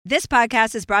This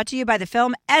podcast is brought to you by the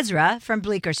film Ezra from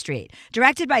Bleecker Street,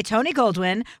 directed by Tony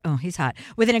Goldwyn, oh, he's hot,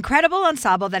 with an incredible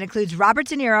ensemble that includes Robert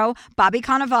De Niro, Bobby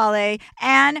Cannavale,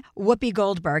 and Whoopi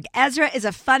Goldberg. Ezra is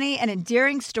a funny and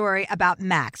endearing story about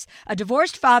Max, a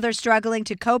divorced father struggling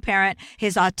to co-parent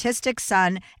his autistic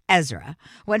son, Ezra.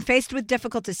 When faced with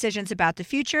difficult decisions about the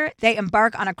future, they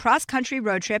embark on a cross-country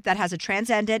road trip that has a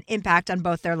transcendent impact on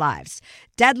both their lives.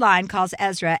 Deadline calls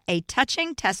Ezra a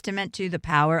touching testament to the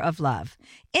power of love.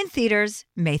 In theaters,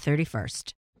 May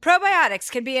 31st.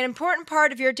 Probiotics can be an important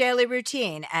part of your daily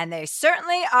routine, and they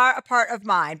certainly are a part of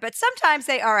mine, but sometimes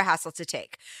they are a hassle to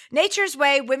take. Nature's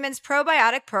Way Women's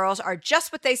Probiotic Pearls are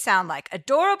just what they sound like,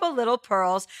 adorable little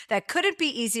pearls that couldn't be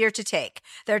easier to take.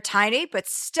 They're tiny, but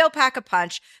still pack a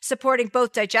punch, supporting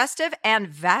both digestive and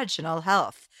vaginal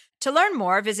health. To learn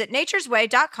more, visit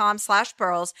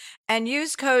naturesway.com/pearls and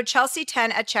use code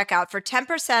Chelsea10 at checkout for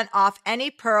 10% off any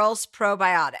Pearls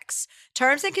probiotics.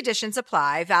 Terms and conditions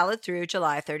apply, valid through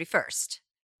July 31st.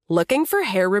 Looking for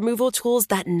hair removal tools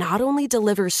that not only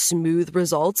deliver smooth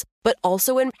results, but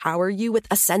also empower you with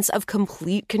a sense of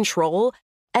complete control?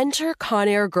 Enter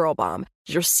Conair Girl Bomb,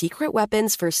 your secret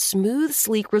weapons for smooth,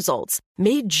 sleek results,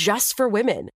 made just for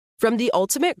women. From the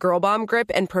ultimate Girl Bomb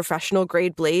grip and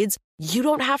professional-grade blades, you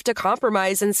don't have to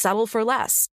compromise and settle for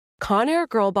less. Conair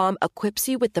Girl Bomb equips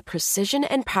you with the precision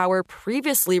and power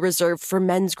previously reserved for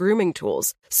men's grooming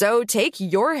tools. So take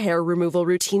your hair removal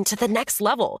routine to the next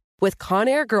level with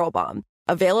Conair Girl Bomb.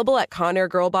 Available at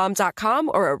ConairGirlBomb.com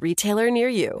or a retailer near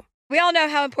you. We all know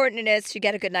how important it is to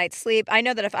get a good night's sleep. I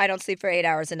know that if I don't sleep for 8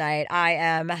 hours a night, I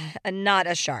am not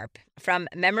as sharp. From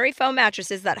memory foam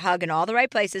mattresses that hug in all the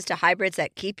right places to hybrids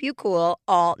that keep you cool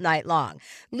all night long,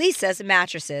 Lisa's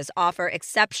mattresses offer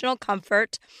exceptional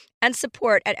comfort and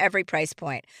support at every price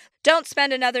point. Don't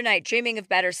spend another night dreaming of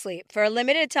better sleep. For a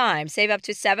limited time, save up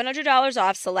to $700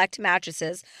 off select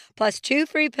mattresses plus 2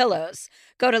 free pillows.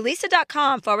 Go to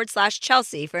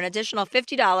lisa.com/Chelsea for an additional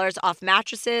 $50 off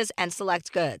mattresses and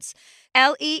select goods.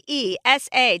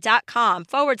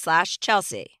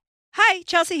 LEESA.com/Chelsea. Hi,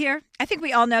 Chelsea here. I think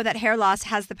we all know that hair loss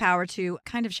has the power to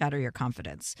kind of shatter your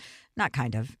confidence. Not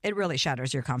kind of. It really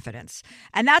shatters your confidence.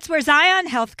 And that's where Zion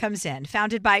Health comes in.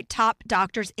 Founded by top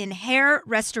doctors in hair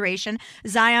restoration,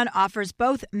 Zion offers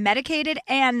both medicated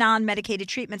and non-medicated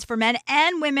treatments for men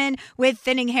and women with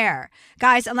thinning hair.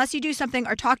 Guys, unless you do something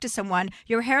or talk to someone,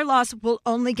 your hair loss will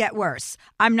only get worse.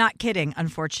 I'm not kidding,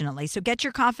 unfortunately. So get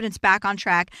your confidence back on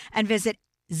track and visit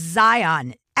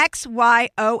Zion,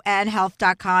 XYON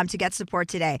health.com to get support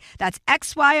today. That's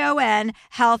XYON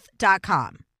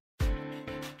health.com.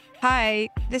 Hi,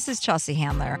 this is Chelsea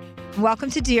Handler. Welcome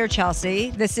to Dear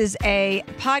Chelsea. This is a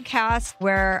podcast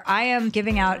where I am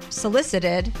giving out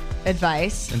solicited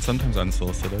advice. And sometimes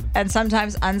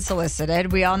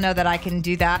unsolicited. We all know that I can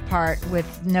do that part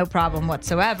with no problem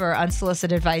whatsoever.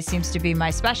 Unsolicited advice seems to be my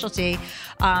specialty.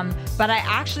 But I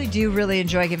actually do really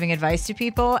enjoy giving advice to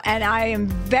people. And I am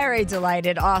very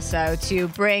delighted also to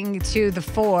bring to the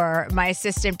fore my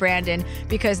assistant, Brandon,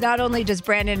 because not only does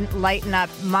Brandon lighten up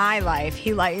my life,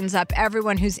 he lightens up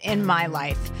everyone who's in my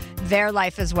life, their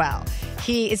life as well.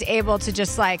 He is able to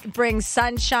just like bring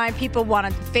sunshine. People want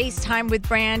to FaceTime with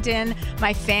Brandon.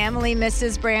 My family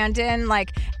misses Brandon.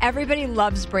 Like everybody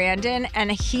loves Brandon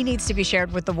and he needs to be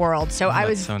shared with the world. So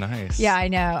that's so nice. Yeah, I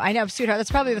know, sweetheart.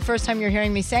 That's probably the first time you're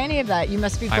hearing me say any of that. You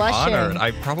must be blushing. I'm honored. I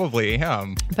probably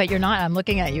am. But you're not. I'm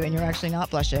looking at you and you're actually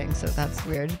not blushing. So that's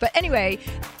weird. But anyway,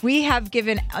 we have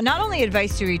given not only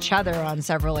advice to each other on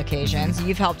several occasions.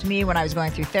 You've helped me when I was going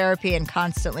through therapy and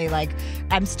constantly like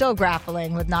I'm still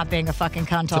grappling with not being a fucking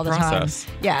cunt all the time.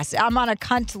 Yes, I'm on a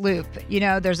cunt loop. You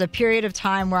know, there's a period of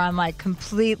time where I'm like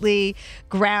completely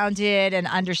grounded and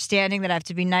understanding that I have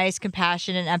to be nice,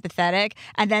 compassionate, and empathetic.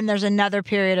 And then there's another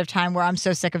period of time where I'm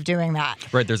so sick of doing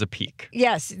that. Right, there's a peak.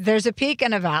 Yes, there's a peak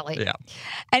and a valley. Yeah.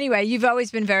 Anyway, you've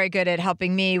always been very good at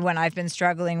helping me when I've been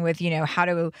struggling with, how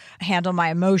to handle my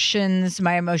emotions,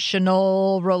 my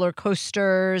emotional roller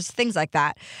coasters, things like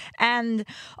that. And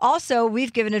also,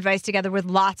 we've given advice together with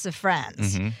lots of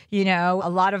friends. A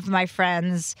lot of my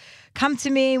friends come to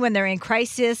me when they're in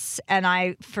crisis, and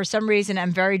I, for some reason,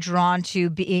 am very drawn to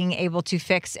being able to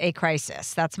fix a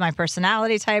crisis. That's my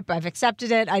personality type. I've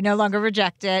accepted it. I no longer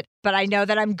reject it, but I know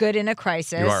that I'm good in a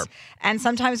crisis. You are. And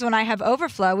sometimes when I have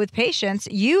overflow with patients,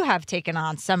 you have taken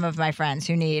on some of my friends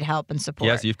who need help and support.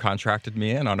 Yes, you've contracted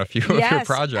me in on a few of your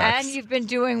projects. And you've been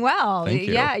doing well. Thank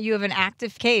you. Yeah, you have an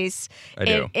active case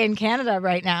in Canada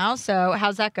right now. So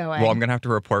how's that going? Well, I'm going to have to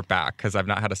report back because I've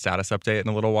not had a status update in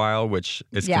a little while, which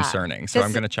is concerning concerning. So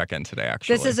I'm going to check in today,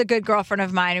 actually. This is a good girlfriend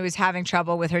of mine who was having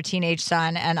trouble with her teenage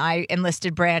son, and I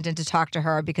enlisted Brandon to talk to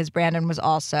her because Brandon was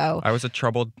also... I was a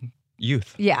troubled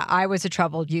youth. Yeah, I was a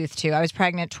troubled youth, too. I was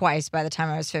pregnant twice by the time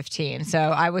I was 15, so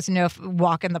I was no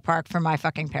walk in the park for my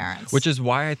fucking parents. Which is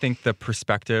why I think the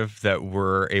perspective that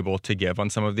we're able to give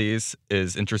on some of these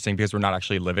is interesting, because we're not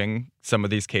actually living some of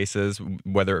these cases,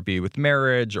 whether it be with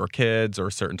marriage or kids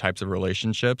or certain types of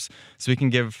relationships. So we can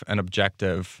give an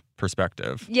objective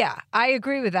perspective. Yeah, I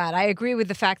agree with that. I agree with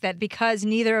the fact that because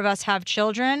neither of us have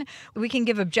children, we can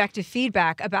give objective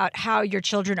feedback about how your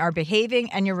children are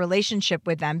behaving and your relationship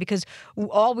with them, because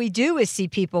all we do is see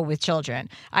people with children.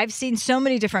 I've seen so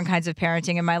many different kinds of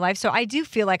parenting in my life, so I do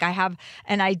feel like I have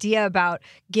an idea about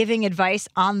giving advice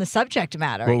on the subject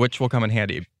matter. Well, which will come in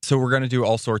handy. So we're going to do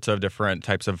all sorts of different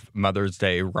types of Mother's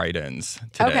Day write-ins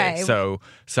today. Okay. So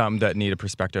some that need a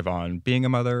perspective on being a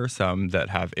mother, some that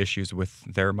have issues with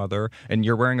their mother. And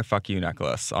you're wearing a fuck you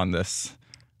necklace on this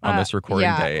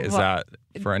recording day. Is that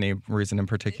for any reason in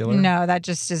particular? No, that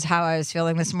just is how I was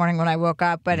feeling this morning when I woke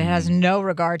up. But it has no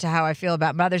regard to how I feel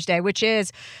about Mother's Day, which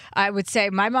is, I would say,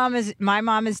 my mom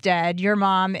is dead. Your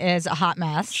mom is a hot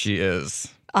mess. She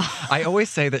is. I always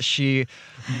say that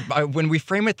when we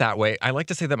frame it that way, I like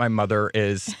to say that my mother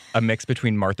is a mix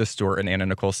between Martha Stewart and Anna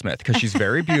Nicole Smith, because she's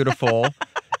very beautiful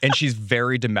and she's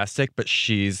very domestic, but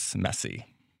she's messy.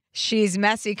 She's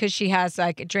messy because she has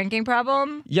like a drinking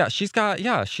problem. Yeah, she's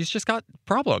just got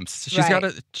problems.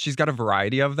 Right. She's got a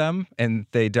variety of them, and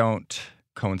they don't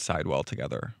coincide well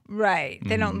together. Right.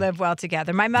 They don't live well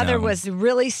together. My mother was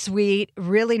really sweet,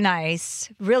 really nice,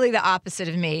 really the opposite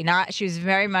of me. She was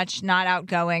very much not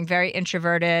outgoing, very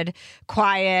introverted,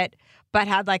 quiet, but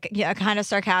had like a kind of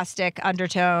sarcastic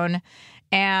undertone.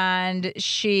 And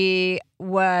she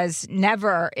was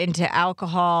never into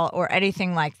alcohol or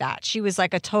anything like that. She was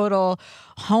like a total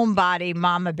homebody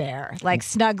mama bear, like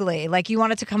snuggly. Like you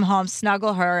wanted to come home,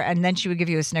 snuggle her, and then she would give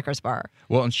you a Snickers bar.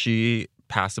 Well, and she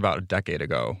passed about a decade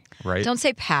ago, right? Don't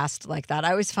say passed like that.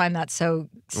 I always find that so...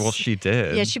 Well, she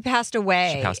did. Yeah, she passed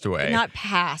away. She passed away. Not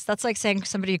passed. That's like saying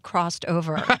somebody crossed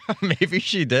over. Maybe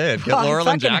she did. Get Laurel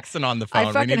and Jackson on the phone.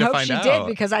 I fucking we need to hope find she out. did,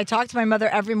 because I talk to my mother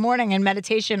every morning in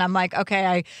meditation. I'm like,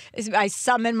 okay, I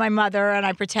summon my mother and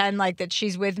I pretend like that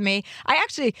she's with me. I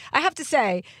have to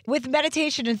say, with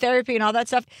meditation and therapy and all that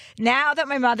stuff, now that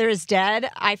my mother is dead,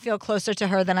 I feel closer to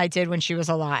her than I did when she was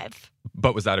alive.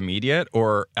 But was that immediate,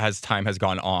 or as time has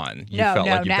gone on, you felt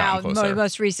like you've gotten closer?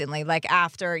 Most recently, like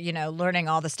after, learning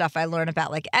all the stuff I learned about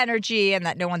like energy and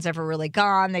that no one's ever really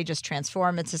gone. They just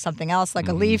transform into something else, like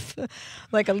a leaf,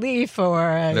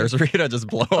 or there's Rita just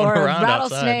blowing or around a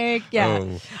rattlesnake. outside. Yeah.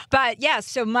 Oh. But yeah,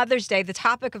 so Mother's Day, the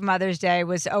topic of Mother's Day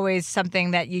was always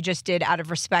something that you just did out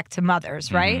of respect to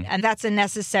mothers, right? And that's a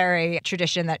necessary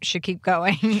tradition that should keep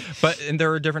going. And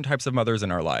there are different types of mothers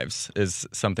in our lives, is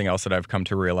something else that I've come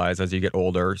to realize as you get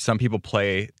older. Some people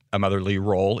play a motherly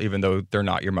role, even though they're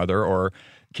not your mother, or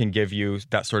can give you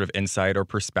that sort of insight or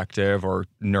perspective or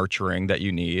nurturing that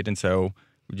you need. And so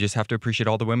you just have to appreciate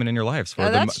all the women in your lives for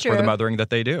the mothering that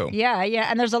they do. Yeah, yeah.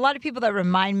 And there's a lot of people that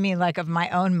remind me like of my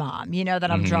own mom,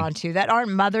 that I'm drawn to, that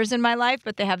aren't mothers in my life,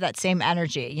 but they have that same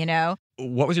energy,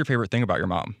 What was your favorite thing about your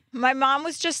mom? My mom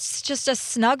was just a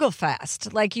snuggle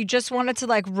fest. Like you just wanted to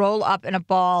like roll up in a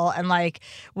ball and like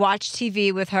watch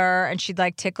TV with her, and she'd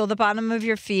like tickle the bottom of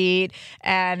your feet,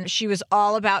 and she was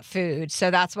all about food.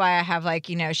 So that's why I have like,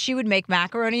 she would make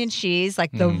macaroni and cheese,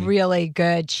 like the really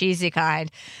good cheesy kind,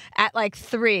 at like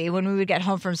 3 when we would get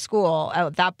home from school.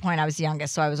 At that point I was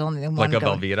youngest, so I was only the one Like a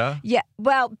going. Velveeta? Yeah,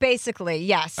 well, basically,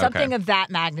 yeah, something of that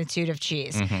magnitude of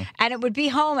cheese. And it would be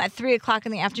home at 3 o'clock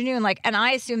in the afternoon, and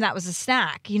I assumed that was a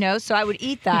snack, so I would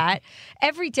eat that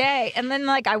every day. And then,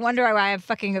 I wonder why I have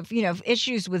fucking,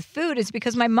 issues with food is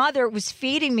because my mother was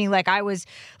feeding me like I was,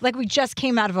 like we just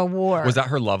came out of a war. Was that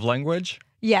her love language?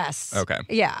 Yes. Okay.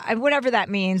 Yeah. And whatever that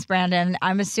means, Brandon,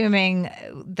 I'm assuming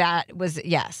that was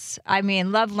yes. I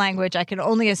mean, love language, I can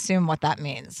only assume what that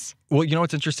means. Well,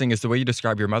 what's interesting is the way you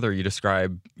describe your mother, you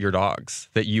describe your dogs,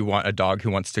 that you want a dog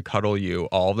who wants to cuddle you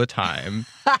all the time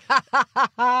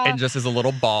and just as a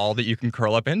little ball that you can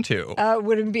curl up into.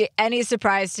 Wouldn't be any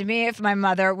surprise to me if my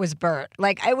mother was Bert.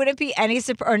 I wouldn't be any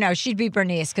surprise. Or no, she'd be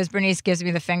Bernice, because Bernice gives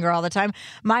me the finger all the time.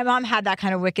 My mom had that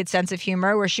kind of wicked sense of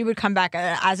humor where she would come back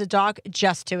as a dog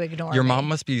just to ignore Your me. mom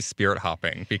must be spirit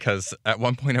hopping, because at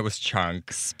one point it was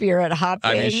Chunk. Spirit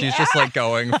hopping. I mean, she's just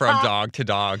going from dog to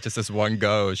dog, just as one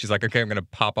goes. She's like, okay, I'm going to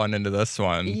pop on into this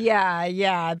one. Yeah,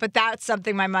 yeah. But that's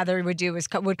something my mother would do,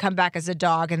 would come back as a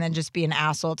dog and then just be an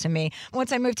asshole to me.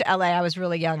 Once I moved to LA, I was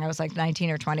really young. I was like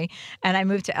 19 or 20. And I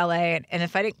moved to LA. And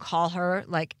if I didn't call her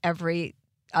every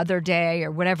other day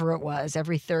or whatever it was,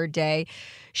 every third day,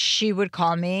 she would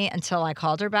call me until I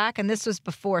called her back. And this was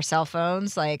before cell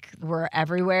phones like were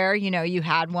everywhere. You know, you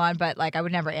had one, but like I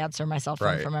would never answer my cell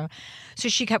phone from her. So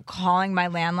she kept calling my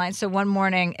landline. So one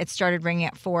morning it started ringing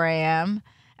at 4 a.m.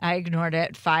 I ignored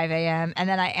it, 5 a.m. And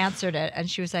then I answered it. And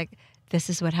she was like, this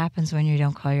is what happens when you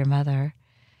don't call your mother.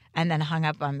 And then hung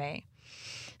up on me.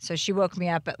 So she woke me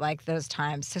up at like those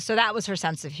times. So that was her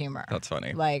sense of humor. That's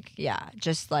funny. Like, yeah,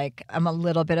 just like I'm a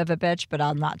little bit of a bitch, but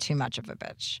I'm not too much of a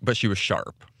bitch. But she was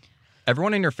sharp.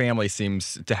 Everyone in your family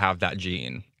seems to have that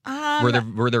gene.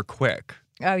 Where they're quick.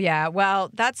 Oh, yeah.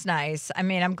 Well, that's nice. I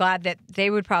mean, I'm glad that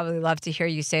they would probably love to hear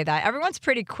you say that. Everyone's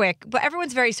pretty quick, but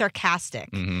everyone's very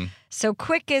sarcastic. Mm-hmm. So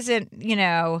quick isn't,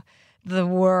 the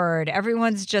word.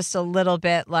 Everyone's just a little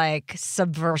bit like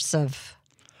subversive.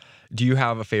 Do you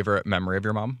have a favorite memory of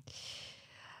your mom?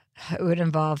 It would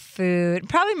involve food.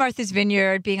 Probably Martha's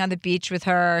Vineyard, being on the beach with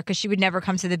her because she would never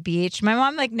come to the beach. My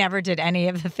mom never did any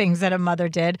of the things that a mother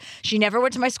did. She never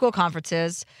went to my school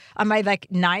conferences. On my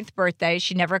 9th birthday,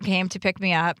 she never came to pick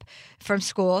me up from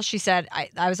school. She said,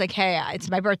 I was like, hey,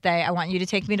 it's my birthday. I want you to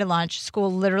take me to lunch.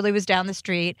 School literally was down the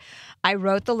street. I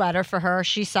wrote the letter for her.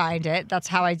 She signed it. That's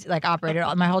how I operated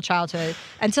my whole childhood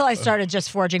until I started just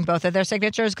forging both of their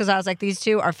signatures because I was like, these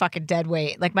two are fucking dead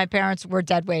weight. Like my parents were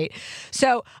dead weight.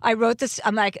 So I wrote this.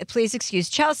 I'm like, please excuse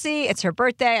Chelsea. It's her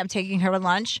birthday. I'm taking her to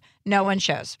lunch. No one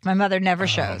shows. My mother never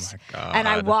shows. Oh my God. And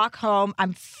I walk home.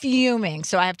 I'm fuming.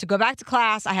 So I have to go back to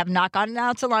class. I have not gotten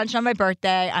out to lunch on my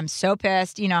birthday. I'm so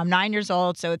pissed. I'm 9 years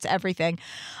old, so it's everything.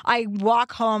 I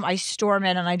walk home. I storm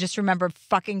in, and I just remember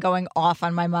fucking going off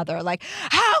on my mother. Like,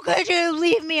 how could you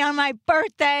leave me on my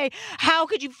birthday? How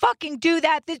could you fucking do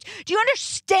that? Do you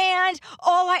understand?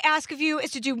 All I ask of you is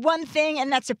to do one thing,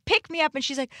 and that's to pick me up. And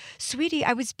she's like, sweetie,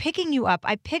 I was picking you up.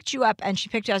 I picked you up, and she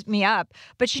picked me up.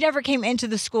 But she never came into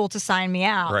the school to sign me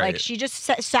out. Right. Like she just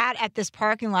sat at this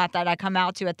parking lot that I come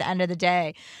out to at the end of the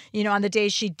day, on the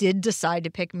days she did decide to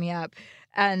pick me up.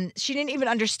 And she didn't even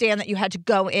understand that you had to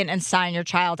go in and sign your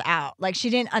child out. Like she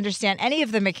didn't understand any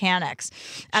of the mechanics.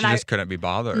 And she just couldn't be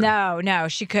bothered. No,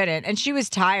 she couldn't. And she was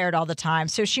tired all the time.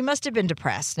 So she must have been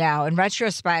depressed now. In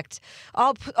retrospect,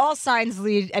 all signs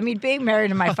lead. I mean, being married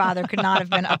to my father could not have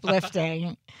been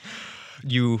uplifting.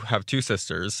 You have 2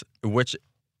 sisters. Which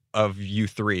of you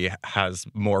 3 has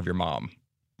more of your mom?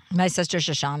 My sister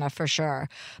Shoshana, for sure.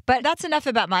 But that's enough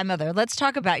about my mother. Let's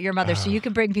talk about your mother so you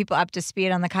can bring people up to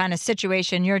speed on the kind of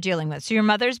situation you're dealing with. So your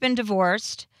mother's been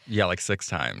divorced. Yeah, like 6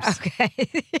 times.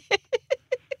 Okay.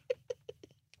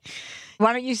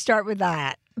 Why don't you start with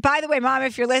that? By the way, Mom,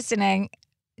 if you're listening,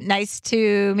 nice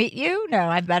to meet you. No,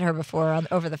 I've met her before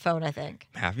over the phone, I think.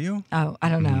 Have you? Oh, I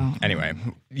don't know. Anyway,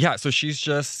 yeah, so she's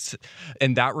just,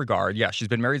 in that regard, yeah, she's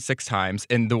been married 6 times.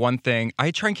 And the one thing,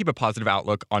 I try and keep a positive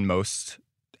outlook on most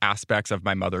aspects of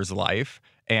my mother's life.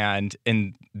 And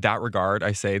in that regard,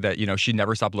 I say that, she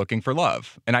never stopped looking for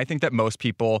love. And I think that most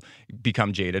people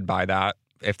become jaded by that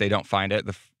if they don't find it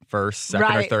the first,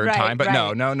 second, or third time. But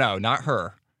no, not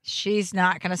her. She's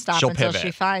not going to stop She'll until pivot.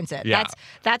 she finds it. Yeah.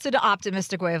 That's an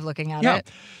optimistic way of looking at Yeah. it.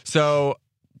 So,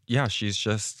 yeah, she's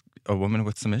just a woman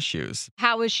with some issues.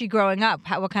 How was she growing up?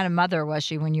 What kind of mother was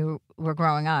she when you were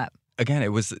growing up? Again,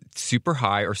 it was super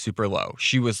high or super low.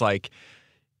 She was like,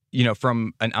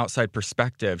 from an outside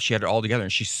perspective, she had it all together,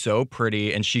 and she's so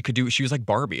pretty, and she was like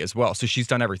Barbie as well. So she's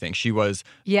done everything. She was...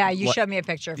 Yeah, you showed me a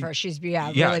picture of her. She's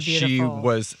really beautiful. She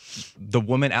was the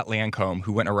woman at Lancome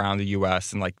who went around the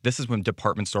U.S. and this is when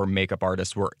department store makeup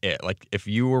artists were it. Like if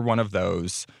you were one of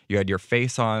those, you had your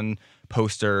face on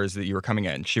posters that you were coming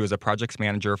in. She was a projects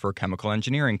manager for a chemical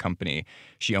engineering company.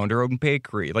 She owned her own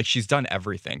bakery. Like she's done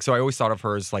everything. So I always thought of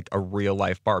her as like a real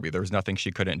life Barbie. There was nothing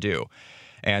she couldn't do.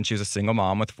 And she was a single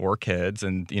mom with 4 kids,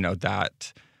 and,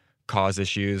 that caused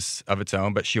issues of its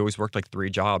own, but she always worked like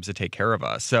 3 jobs to take care of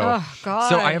us. So, so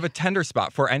I have a tender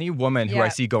spot for any woman who I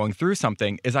see going through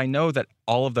something, is I know that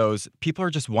all of those people are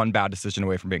just one bad decision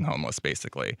away from being homeless,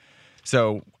 basically.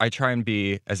 So I try and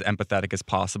be as empathetic as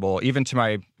possible, even to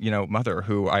my, mother,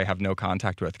 who I have no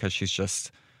contact with because she's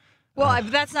just... Well,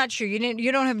 that's not true.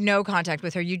 You don't have no contact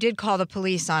with her. You did call the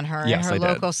police on her in her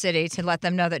local city to let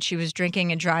them know that she was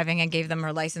drinking and driving and gave them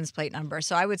her license plate number.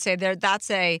 So I would say that's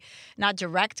a not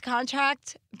direct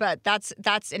contact, but that's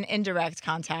an indirect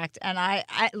contact. And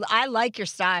I like your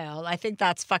style. I think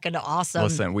that's fucking awesome.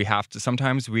 Listen, we have to.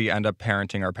 Sometimes we end up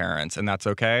parenting our parents, and that's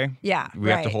okay. Yeah, we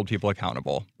have to hold people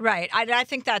accountable. Right. I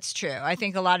think that's true. I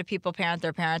think a lot of people parent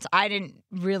their parents. I didn't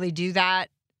really do that.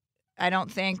 I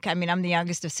don't think. I mean, I'm the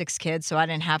youngest of 6 kids, so I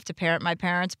didn't have to parent my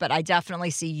parents, but I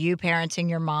definitely see you parenting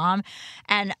your mom.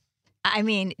 And I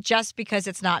mean, just because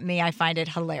it's not me, I find it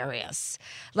hilarious.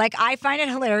 Like, I find it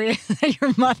hilarious that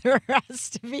your mother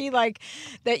has to be like,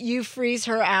 that you freeze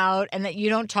her out and that you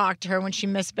don't talk to her when she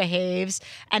misbehaves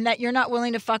and that you're not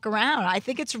willing to fuck around. I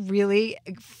think it's really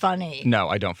funny. No,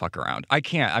 I don't fuck around. I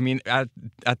can't. I mean,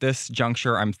 at this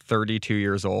juncture, I'm 32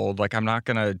 years old. Like, I'm not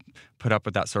going to put up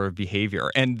with that sort of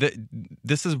behavior. And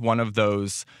this is one of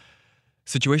those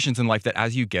situations in life that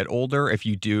as you get older, if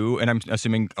you do, and I'm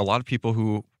assuming a lot of people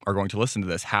who are going to listen to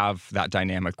this have that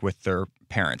dynamic with their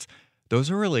parents, those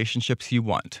are relationships you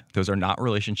want. Those are not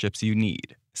relationships you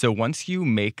need. So once you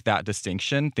make that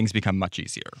distinction, things become much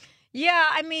easier. Yeah,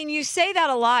 I mean, you say that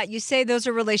a lot. You say those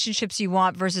are relationships you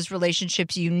want versus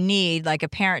relationships you need, like a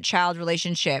parent-child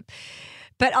relationship.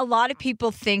 But a lot of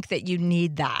people think that you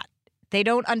need that. They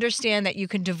don't understand that you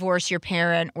can divorce your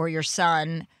parent or your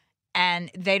son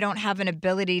and they don't have an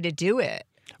ability to do it.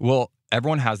 Well,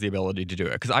 everyone has the ability to do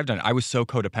it because I've done it. I was so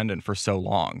codependent for so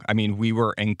long. I mean, we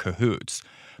were in cahoots.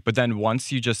 But then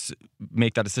once you just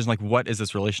make that decision, like, what is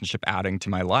this relationship adding to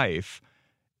my life?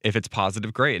 If it's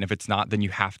positive, great. And if it's not, then you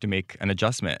have to make an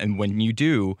adjustment. And when you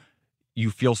do,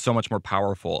 you feel so much more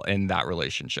powerful in that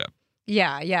relationship.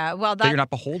 Yeah. Well, that you're not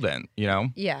beholden, you know?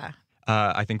 Yeah.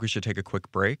 I think we should take a quick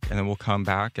break and then we'll come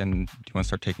back. And do you want to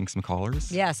start taking some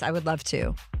callers? Yes, I would love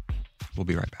to. We'll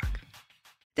be right back.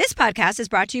 This podcast is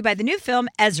brought to you by the new film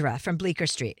Ezra from Bleecker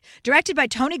Street, directed by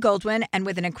Tony Goldwyn and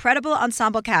with an incredible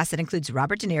ensemble cast that includes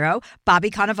Robert De Niro, Bobby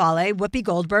Cannavale, Whoopi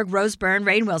Goldberg, Rose Byrne,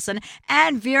 Rainn Wilson,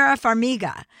 and Vera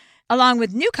Farmiga. Along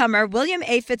with newcomer William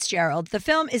A. Fitzgerald, the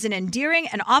film is an endearing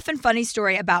and often funny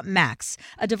story about Max,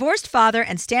 a divorced father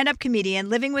and stand-up comedian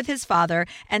living with his father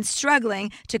and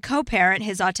struggling to co-parent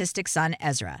his autistic son,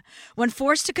 Ezra. When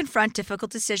forced to confront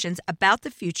difficult decisions about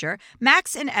the future,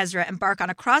 Max and Ezra embark on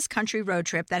a cross-country road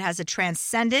trip that has a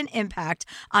transcendent impact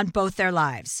on both their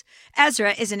lives.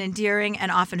 Ezra is an endearing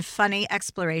and often funny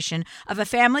exploration of a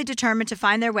family determined to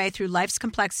find their way through life's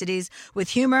complexities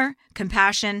with humor,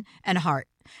 compassion, and heart.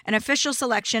 An official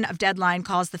selection of Deadline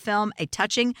calls the film a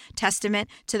touching testament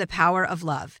to the power of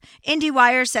love.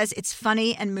 IndieWire says it's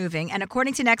funny and moving, and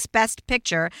according to Next Best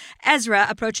Picture, Ezra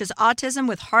approaches autism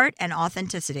with heart and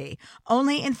authenticity.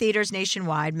 Only in theaters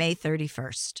nationwide, May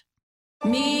 31st.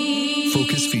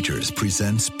 Focus Features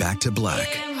presents Back to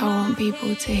Black. I want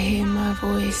people to hear my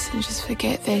voice and just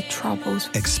forget their troubles.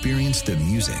 Experience the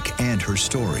music and her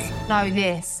story. Know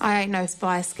this, I ain't no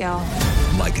Spice Girl.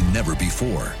 Like never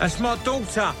before. That's my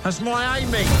daughter. That's my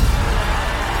Amy.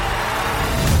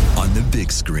 On the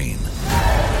big screen.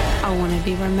 I want to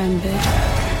be remembered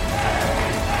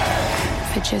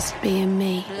for just being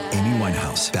me. Amy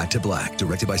Winehouse, Back to Black,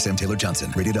 directed by Sam Taylor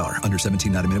Johnson. Rated R, under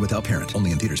 17, not a minute without parent.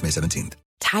 Only in theaters May 17th.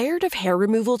 Tired of hair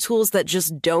removal tools that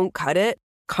just don't cut it?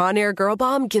 Conair Girl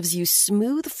Bomb gives you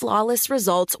smooth, flawless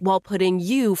results while putting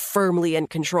you firmly in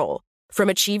control. From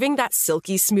achieving that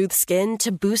silky smooth skin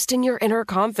to boosting your inner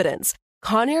confidence,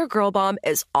 Conair Girl Bomb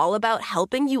is all about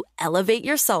helping you elevate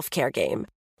your self-care game.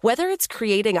 Whether it's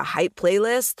creating a hype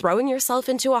playlist, throwing yourself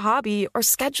into a hobby, or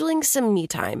scheduling some me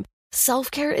time,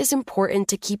 self-care is important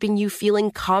to keeping you feeling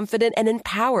confident and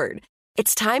empowered.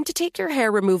 It's time to take your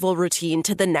hair removal routine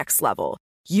to the next level.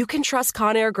 You can trust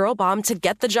Conair Girl Bomb to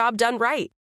get the job done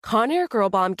right. Conair Girl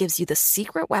Bomb gives you the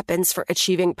secret weapons for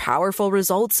achieving powerful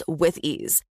results with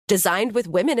ease. Designed with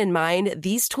women in mind,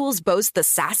 these tools boast the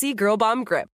sassy Girl Bomb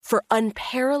grip for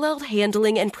unparalleled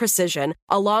handling and precision,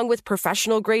 along with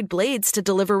professional-grade blades to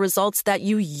deliver results that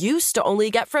you used to only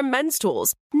get from men's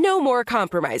tools. No more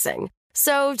compromising.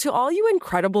 So, to all you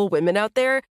incredible women out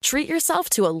there, treat yourself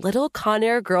to a little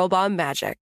Conair Girl Bomb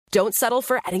magic. Don't settle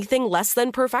for anything less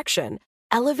than perfection.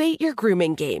 Elevate your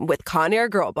grooming game with Conair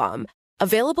Girl Bomb.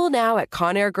 Available now at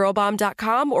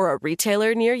ConairGirlBomb.com or a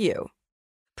retailer near you.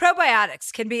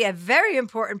 Probiotics can be a very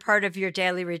important part of your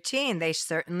daily routine. They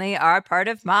certainly are part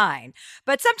of mine.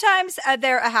 But sometimes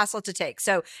they're a hassle to take.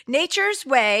 So Nature's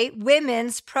Way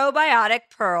Women's Probiotic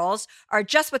Pearls are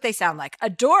just what they sound like.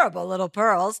 Adorable little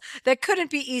pearls that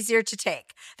couldn't be easier to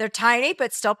take. They're tiny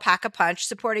but still pack a punch,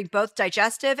 supporting both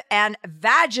digestive and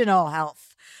vaginal health.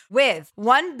 With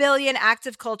 1 billion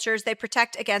active cultures, they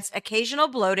protect against occasional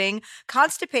bloating,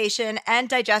 constipation, and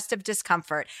digestive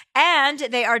discomfort. And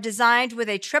they are designed with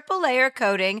a triple-layer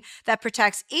coating that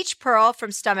protects each pearl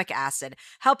from stomach acid,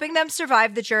 helping them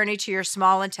survive the journey to your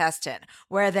small intestine,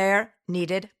 where they're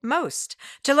needed most.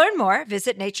 To learn more,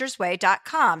 visit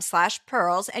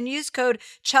naturesway.com/pearls and use code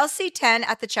Chelsea10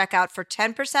 at the checkout for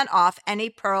 10% off any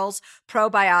Pearls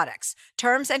probiotics.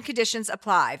 Terms and conditions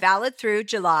apply. Valid through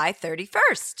July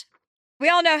 31st. We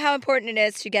all know how important it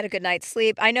is to get a good night's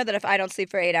sleep. I know that if I don't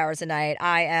sleep for 8 hours a night,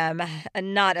 I am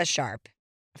not as sharp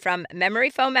From memory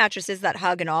foam mattresses that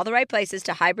hug in all the right places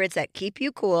to hybrids that keep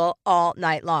you cool all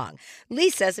night long,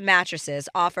 Lisa's mattresses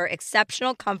offer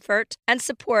exceptional comfort and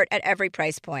support at every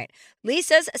price point.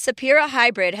 Lisa's Sapira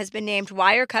Hybrid has been named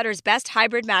Wirecutter's best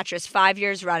hybrid mattress 5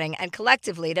 years running, and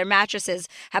collectively, their mattresses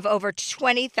have over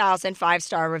 20,000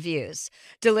 five-star reviews.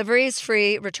 Delivery is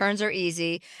free, returns are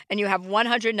easy, and you have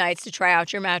 100 nights to try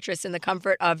out your mattress in the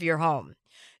comfort of your home.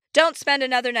 Don't spend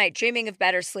another night dreaming of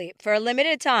better sleep. For a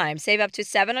limited time, save up to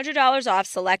 $700 off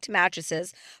select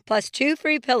mattresses, plus 2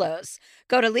 free pillows.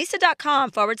 Go to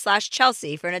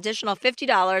lisa.com/Chelsea for an additional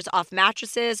 $50 off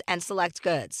mattresses and select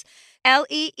goods.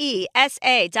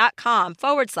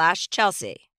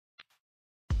 LEESA.com/Chelsea.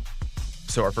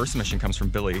 So our first submission comes from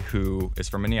Billy, who is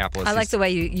from Minneapolis. I like the way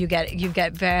you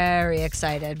get very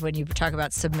excited when you talk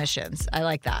about submissions. I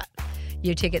like that.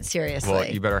 You take it seriously. Well,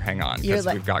 you better hang on because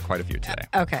we've got quite a few today.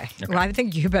 Okay. Well, I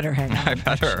think you better hang on. I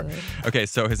better. Actually. Okay,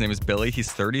 so his name is Billy.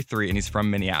 He's 33 and he's from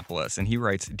Minneapolis. And he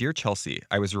writes, Dear Chelsea,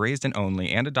 I was raised an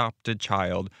only and adopted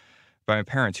child by my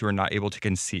parents who were not able to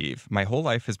conceive. My whole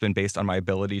life has been based on my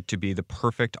ability to be the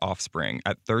perfect offspring.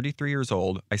 At 33 years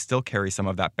old, I still carry some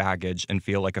of that baggage and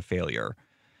feel like a failure.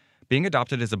 Being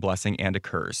adopted is a blessing and a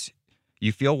curse.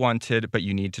 You feel wanted, but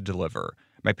you need to deliver.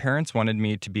 My parents wanted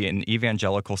me to be an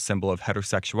evangelical symbol of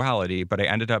heterosexuality, but I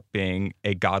ended up being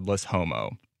a godless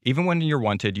homo. Even when you're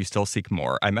wanted, you still seek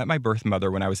more. I met my birth mother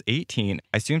when I was 18.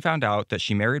 I soon found out that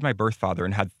she married my birth father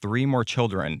and had 3 more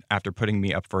children after putting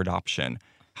me up for adoption.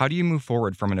 How do you move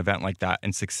forward from an event like that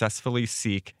and successfully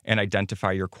seek and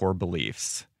identify your core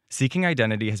beliefs? Seeking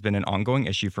identity has been an ongoing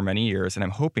issue for many years, and I'm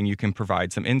hoping you can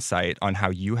provide some insight on how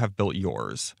you have built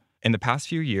yours. In the past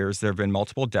few years, there have been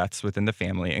multiple deaths within the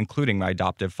family, including my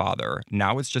adoptive father.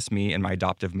 Now it's just me and my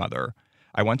adoptive mother.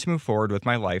 I want to move forward with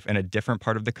my life in a different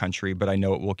part of the country, but I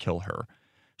know it will kill her.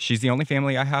 She's the only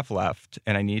family I have left,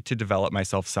 and I need to develop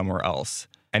myself somewhere else.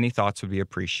 Any thoughts would be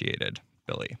appreciated.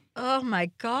 Billy. Oh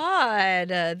my God.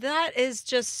 That is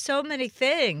just so many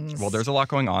things. Well, there's a lot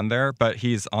going on there, but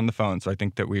he's on the phone, so I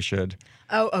think that we should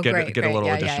get great. a little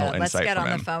additional insight Let's get from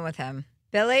on him. the phone with him.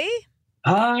 Billy?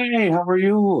 Hi, how are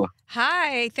you?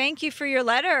 Hi, thank you for your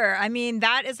letter. I mean,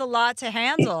 that is a lot to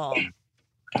handle.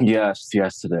 Yes,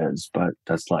 it is, but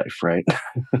that's life, right?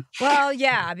 Well,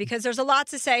 yeah, because there's a lot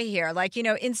to say here. Like,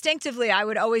 instinctively, I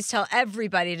would always tell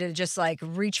everybody to just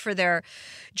reach for their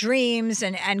dreams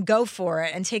and go for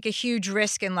it and take a huge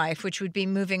risk in life, which would be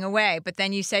moving away. But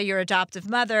then you say your adoptive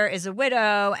mother is a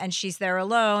widow and she's there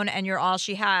alone and you're all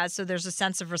she has. So there's a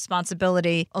sense of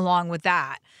responsibility along with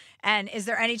that. And is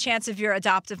there any chance of your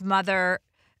adoptive mother?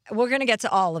 We're going to get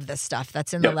to all of this stuff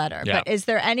that's in the letter. Yeah. But is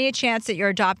there any chance that your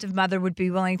adoptive mother would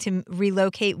be willing to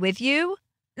relocate with you?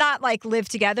 Not live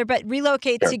together, but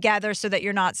relocate together so that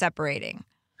you're not separating.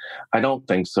 I don't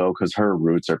think so, because her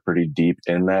roots are pretty deep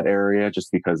in that area,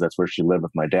 just because that's where she lived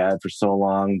with my dad for so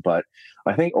long. But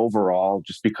I think overall,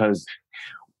 just because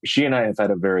she and I have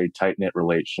had a very tight-knit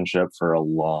relationship for a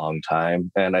long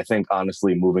time. And I think,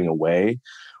 honestly, moving away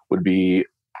would be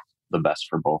the best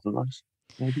for both of us.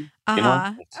 Maybe.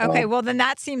 Okay, well, then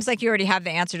that seems like you already have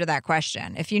the answer to that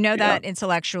question. If you know that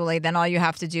intellectually, then all you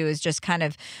have to do is just kind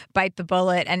of bite the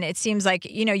bullet. And it seems like,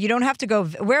 you don't have to go.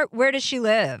 Where does she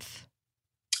live?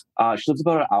 She lives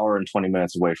about an hour and 20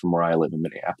 minutes away from where I live in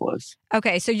Minneapolis.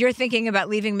 Okay, so you're thinking about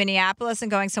leaving Minneapolis and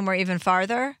going somewhere even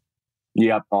farther?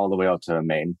 Yep, all the way out to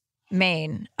Maine.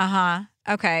 Maine.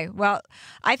 Okay. Well,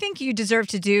 I think you deserve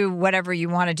to do whatever you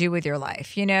want to do with your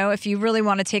life. If you really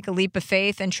want to take a leap of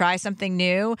faith and try something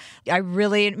new, I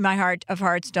really, in my heart of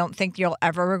hearts, don't think you'll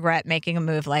ever regret making a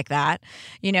move like that.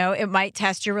 It might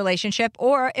test your relationship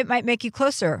or it might make you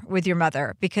closer with your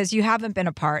mother because you haven't been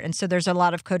apart. And so there's a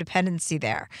lot of codependency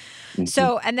there. Mm-hmm.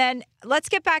 So, and then let's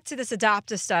get back to this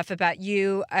adoptive stuff about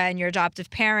you and your adoptive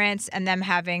parents and them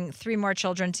having 3 more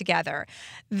children together.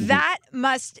 Mm-hmm. That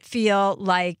must feel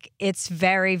like it's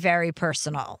very, very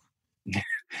personal.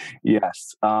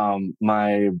 Yes.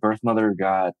 My birth mother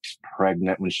got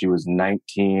pregnant when she was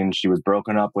 19. She was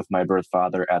broken up with my birth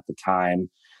father at the time,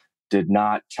 did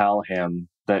not tell him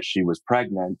that she was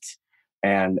pregnant,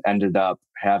 and ended up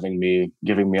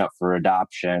giving me up for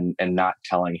adoption and not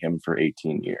telling him for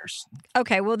 18 years.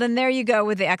 Okay, well, then there you go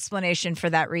with the explanation for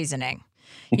that reasoning.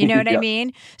 You know what I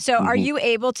mean? So are you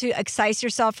able to excise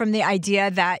yourself from the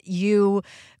idea that you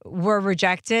were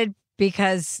rejected?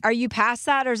 Because are you past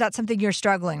that, or is that something you're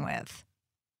struggling with?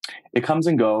 It comes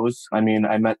and goes. I mean,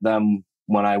 I met them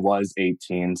when I was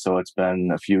 18, so it's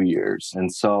been a few years.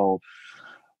 And so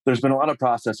there's been a lot of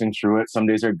processing through it. Some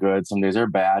days are good, some days are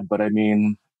bad. But I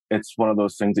mean, it's one of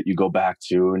those things that you go back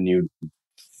to and you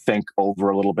think over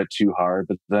a little bit too hard.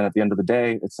 But then at the end of the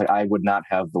day, it's like I would not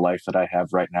have the life that I have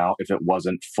right now if it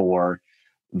wasn't for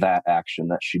that action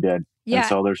that she did. Yeah. And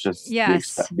so there's just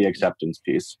the acceptance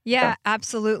piece. Yeah,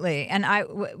 absolutely. And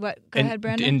go ahead,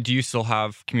 Brandon. And do you still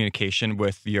have communication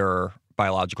with your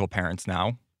biological parents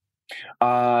now?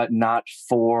 Not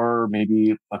for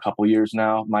maybe a couple years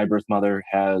now. My birth mother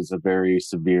has a very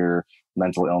severe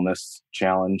mental illness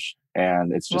challenge,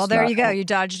 and it's just well, there you go. You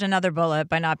dodged another bullet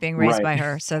by not being raised by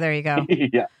her. So there you go.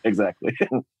 Yeah, exactly.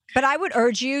 But I would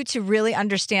urge you to really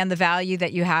understand the value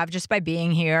that you have just by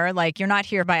being here. Like, you're not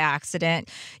here by accident.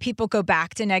 People go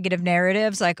back to negative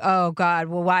narratives like, oh, God,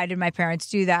 well, why did my parents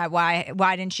do that?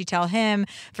 Why didn't she tell him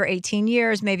for 18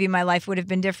 years? Maybe my life would have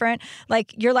been different.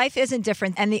 Like, your life isn't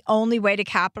different. And the only way to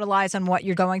capitalize on what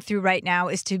you're going through right now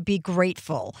is to be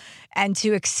grateful and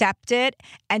to accept it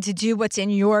and to do what's in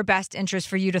your best interest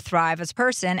for you to thrive as a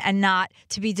person and not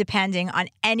to be depending on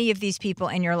any of these people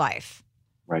in your life.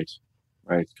 Right.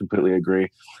 Completely agree.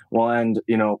 Well, and,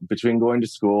 between going to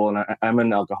school, and I'm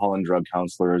an alcohol and drug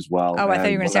counselor as well. Oh, I thought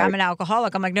you were going to say I'm an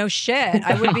alcoholic. I'm like, no shit.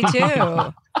 I would be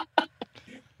too.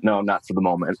 No, not for the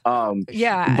moment.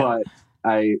 Yeah. But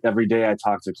every day I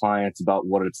talk to clients about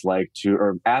what it's like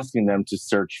or asking them to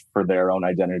search for their own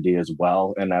identity as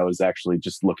well. And I was actually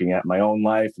just looking at my own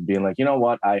life and being like, you know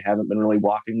what? I haven't been really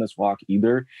walking this walk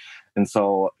either. And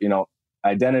so,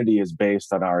 identity is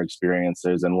based on our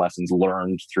experiences and lessons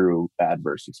learned through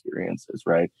adverse experiences,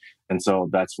 right? And so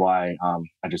that's why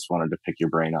I just wanted to pick your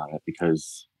brain on it,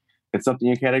 because it's something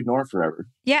you can't ignore forever.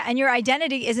 Yeah, and your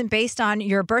identity isn't based on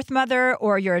your birth mother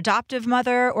or your adoptive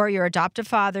mother or your adoptive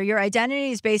father. Your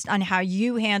identity is based on how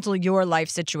you handle your life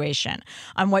situation,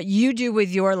 on what you do with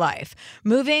your life.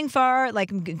 Moving far,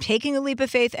 like taking a leap of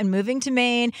faith and moving to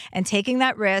Maine and taking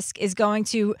that risk is going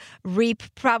to reap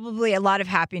probably a lot of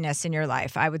happiness in your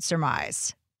life, I would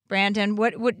surmise. Brandon,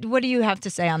 what do you have to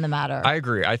say on the matter? I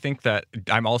agree. I think that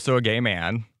I'm also a gay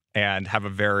man and have a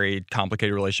very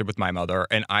complicated relationship with my mother.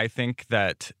 And I think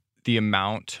that the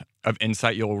amount of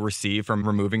insight you'll receive from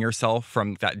removing yourself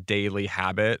from that daily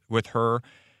habit with her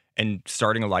and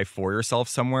starting a life for yourself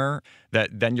somewhere,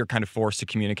 that then you're kind of forced to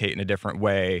communicate in a different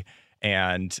way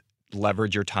and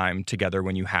leverage your time together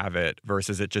when you have it,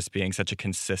 versus it just being such a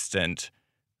consistent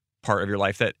part of your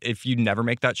life that if you never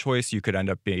make that choice, you could end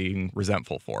up being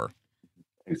resentful for.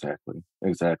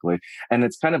 Exactly. And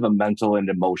it's kind of a mental and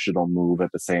emotional move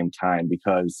at the same time,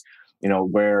 because,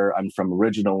 where I'm from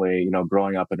originally,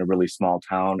 growing up in a really small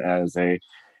town as a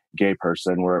gay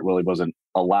person where it really wasn't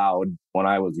allowed when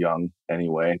I was young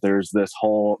anyway, there's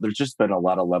just been a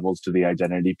lot of levels to the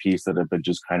identity piece that have been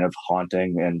just kind of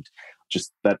haunting, and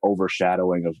just that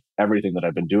overshadowing of everything that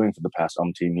I've been doing for the past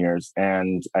umpteen years.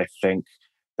 And I think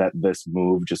that this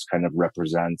move just kind of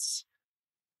represents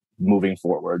moving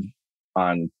forward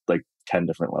on like 10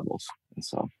 different levels. And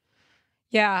so,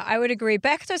 yeah, I would agree.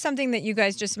 Back to something that you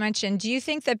guys just mentioned. Do you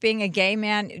think that being a gay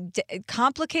man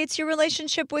complicates your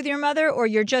relationship with your mother, or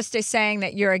you're just saying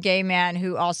that you're a gay man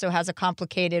who also has a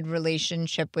complicated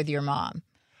relationship with your mom?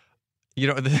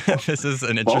 This is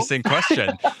an interesting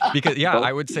question because,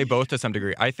 I would say both to some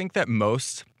degree. I think that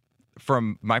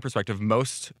from my perspective,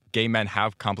 most gay men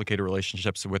have complicated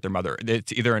relationships with their mother.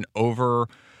 It's either an overly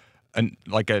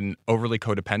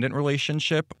codependent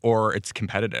relationship, or it's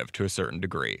competitive to a certain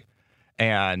degree.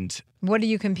 And what are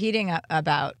you competing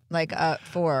about?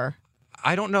 For?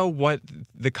 I don't know what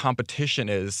the competition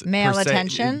is. Male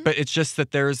attention? But it's just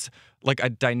that there's like a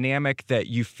dynamic that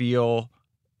you feel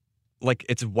like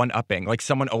it's one-upping. Like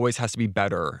someone always has to be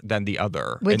better than the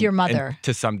other. With your mother?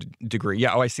 To some degree.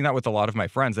 Yeah. I've seen that with a lot of my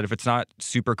friends, that if it's not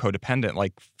super codependent,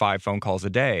 like 5 phone calls a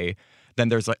day, then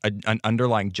there's like an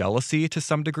underlying jealousy to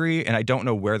some degree. And I don't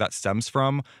know where that stems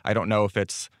from. I don't know if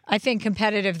it's... I think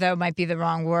competitive, though, might be the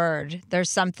wrong word. There's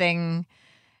something...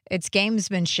 It's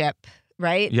gamesmanship,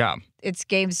 right? Yeah. It's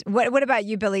games. What about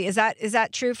you, Billy? Is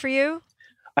that true for you?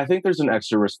 I think there's an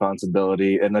extra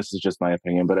responsibility, and this is just my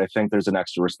opinion, but I think there's an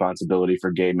extra responsibility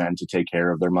for gay men to take care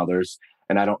of their mothers.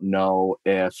 And I don't know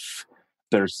if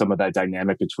there's some of that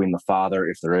dynamic between the father,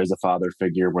 if there is a father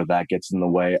figure, where that gets in the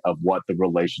way of what the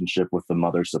relationship with the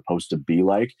mother's supposed to be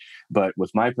like. But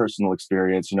with my personal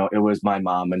experience, it was my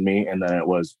mom and me, and then it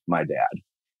was my dad.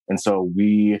 And so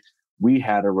we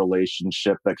had a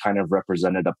relationship that kind of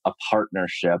represented a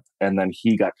partnership, and then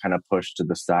he got kind of pushed to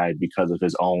the side because of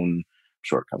his own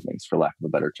shortcomings, for lack of a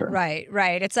better term. Right.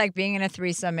 It's like being in a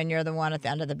threesome and you're the one at the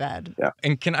end of the bed. Yeah.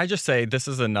 And can I just say, this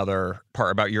is another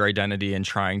part about your identity and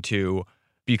trying to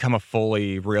become a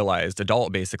fully realized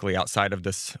adult, basically, outside of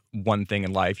this one thing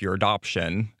in life, your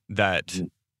adoption, that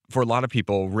for a lot of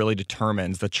people, really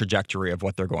determines the trajectory of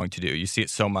what they're going to do. You see it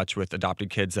so much with adopted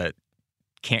kids that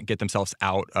can't get themselves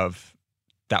out of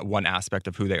that one aspect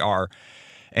of who they are.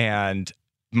 And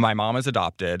my mom is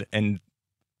adopted, and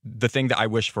the thing that I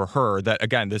wish for her, that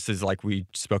again, this is like we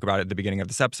spoke about at the beginning of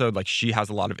this episode, like she has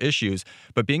a lot of issues,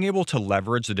 but being able to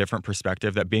leverage the different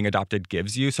perspective that being adopted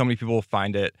gives you. So many people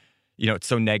find it, it's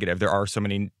so negative. There are so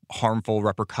many harmful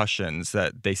repercussions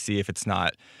that they see if it's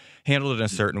not handled in a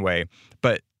certain way.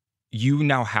 But you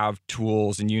now have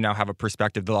tools and you now have a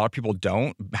perspective that a lot of people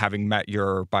don't, having met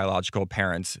your biological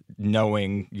parents,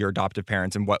 knowing your adoptive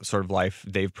parents and what sort of life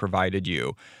they've provided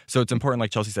you. So it's important,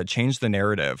 like Chelsea said, change the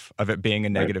narrative of it being a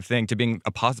negative thing to being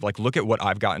a positive. Like, look at what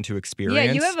I've gotten to experience.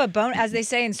 Yeah, you have a bonus, as they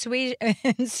say in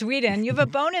Sweden, you have a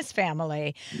bonus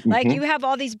family. Like, you have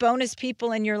all these bonus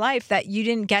people in your life that you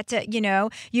didn't get to,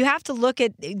 you have to look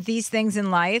at these things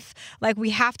in life. Like, we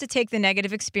have to take the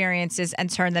negative experiences and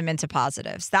turn them into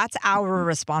positives. That's our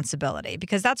responsibility,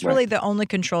 because that's really the only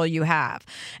control you have.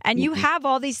 And you have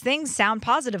all these things sound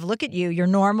positive. Look at you. You're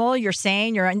normal. You're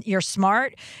sane. You're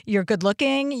smart. You're good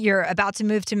looking. You're about to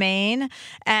move to Maine.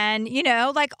 And,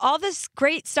 like, all this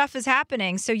great stuff is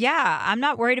happening. So, yeah, I'm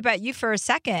not worried about you for a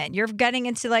second. You're getting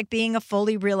into, like, being a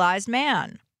fully realized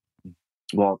man.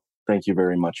 Well, thank you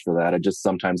very much for that. It just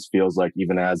sometimes feels like,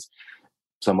 even as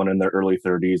someone in their early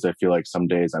 30s, I feel like some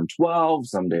days I'm 12,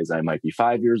 some days I might be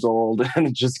 5 years old. And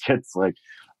it just gets like,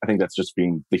 I think that's just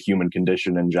being the human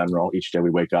condition in general. Each day we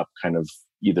wake up kind of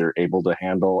either able to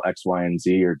handle X, Y, and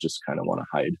Z, or just kind of want to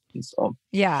hide. And so,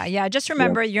 yeah. Just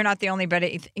remember, you're not the only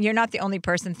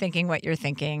person thinking what you're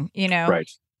thinking, Right.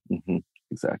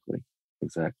 Exactly.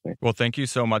 Well, thank you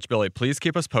so much, Billy. Please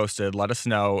keep us posted. Let us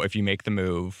know if you make the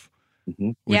move.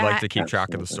 We'd like to keep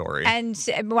track of the story. And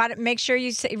make sure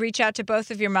you reach out to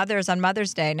both of your mothers on for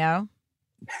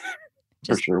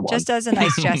sure, just as a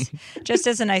nice gesture. Just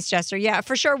as a nice gesture. Yeah,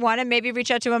 for sure one. And maybe reach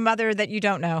out to a mother that you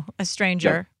don't know, a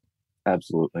stranger. Yeah,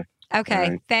 absolutely. Okay,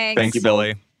 right. Thanks. Thank you,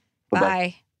 Billy.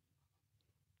 Bye.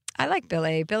 I like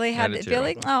Billy. Billy.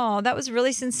 Oh, that was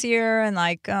really sincere and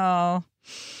like, oh.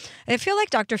 I feel like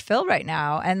Dr. Phil right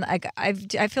now. And like I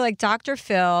feel like Dr.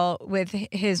 Phil with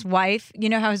his wife, you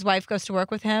know how his wife goes to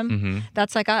work with him? Mm-hmm.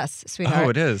 That's like us, sweetheart. Oh,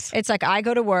 it is. It's like I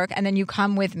go to work and then you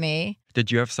come with me.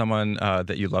 Did you have someone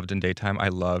that you loved in daytime? I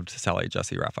loved Sally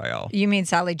Jesse Raphael. You mean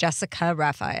Sally Jessica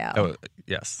Raphael? Oh,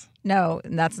 yes. No,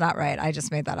 that's not right. I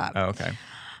just made that up. Oh, okay.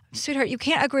 Sweetheart, you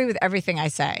can't agree with everything I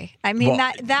say. I mean,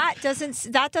 that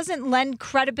doesn't lend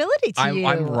credibility to you.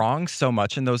 I'm wrong so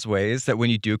much in those ways that when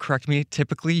you do correct me,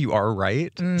 typically you are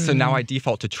right. So now I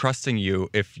default to trusting you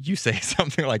if you say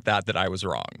something like that I was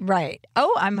wrong. Right.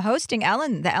 Oh, I'm hosting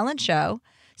the Ellen Show.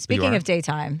 Speaking of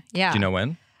daytime. Yeah. Do you know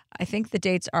when? I think the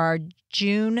dates are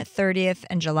June 30th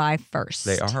and July 1st.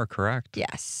 They are correct.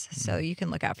 Yes. So you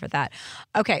can look out for that.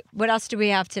 Okay. What else do we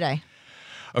have today?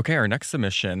 Okay, our next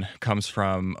submission comes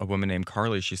from a woman named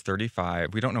Carly. She's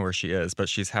 35. We don't know where she is, but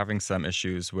she's having some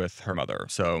issues with her mother.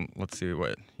 So let's see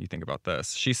what you think about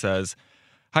this. She says,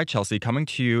 "Hi, Chelsea. Coming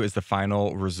to you is the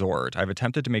final resort. I've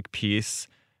attempted to make peace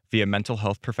via mental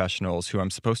health professionals who I'm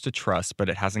supposed to trust, but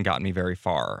it hasn't gotten me very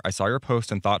far. I saw your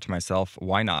post and thought to myself,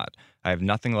 why not? I have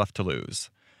nothing left to lose.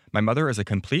 My mother is a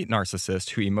complete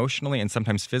narcissist who emotionally and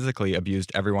sometimes physically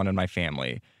abused everyone in my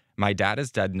family. My dad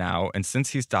is dead now, and since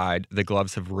he's died, the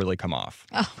gloves have really come off.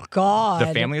 Oh, God.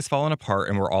 The family has fallen apart,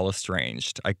 and we're all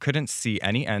estranged. I couldn't see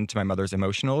any end to my mother's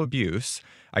emotional abuse.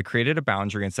 I created a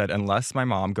boundary and said, unless my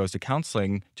mom goes to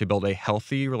counseling to build a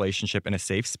healthy relationship in a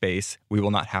safe space, we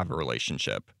will not have a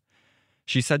relationship.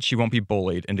 She said she won't be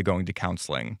bullied into going to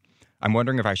counseling. I'm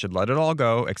wondering if I should let it all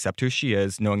go, accept who she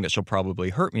is, knowing that she'll probably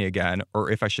hurt me again, or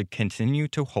if I should continue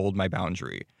to hold my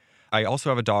boundary. I also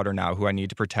have a daughter now who I need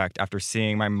to protect after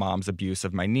seeing my mom's abuse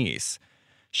of my niece.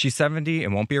 She's 70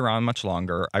 and won't be around much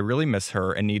longer. I really miss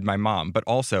her and need my mom, but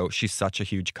also she's such a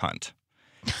huge cunt.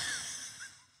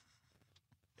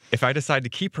 If I decide to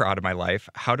keep her out of my life,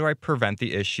 how do I prevent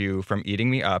the issue from eating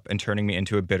me up and turning me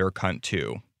into a bitter cunt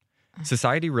too?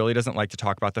 Society really doesn't like to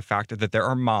talk about the fact that there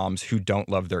are moms who don't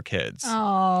love their kids. Oh.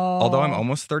 Although I'm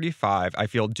almost 35, I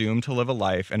feel doomed to live a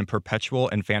life in a perpetual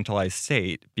infantilized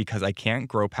state because I can't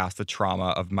grow past the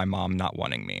trauma of my mom not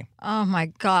wanting me. Oh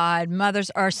my God.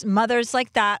 Mothers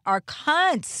like that are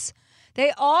cunts.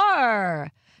 They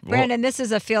are. Brandon, this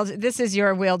is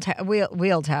your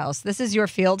wheeled house. This is your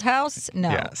field house? No.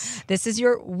 Yes. This is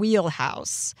your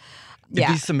wheelhouse.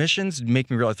 Yeah. These submissions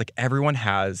make me realize like everyone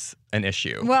has an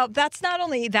issue. Well, that's not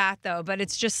only that, though, but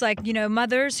it's just like,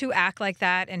 mothers who act like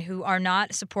that and who are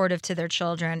not supportive to their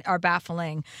children are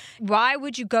baffling. Why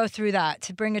would you go through that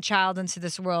to bring a child into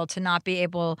this world to not be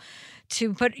able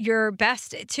to put your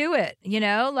best to it,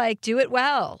 like do it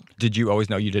well? Did you always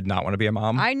know you did not want to be a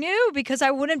mom? I knew, because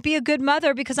I wouldn't be a good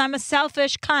mother because I'm a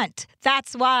selfish cunt.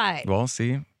 That's why. Well,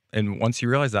 see, and once you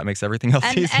realize that, makes everything else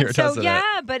easier, and so, doesn't it?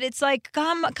 But it's like,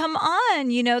 come on,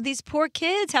 these poor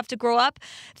kids have to grow up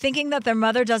thinking that their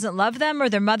mother doesn't love them or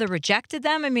their mother rejected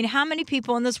them. I mean, how many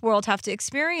people in this world have to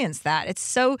experience that? It's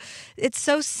so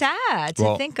sad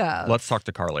to think of. Let's talk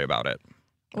to Carly about it.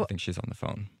 I think she's on the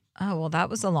phone. Oh, well, that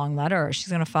was a long letter. She's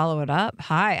going to follow it up.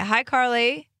 Hi,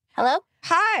 Carly. Hello?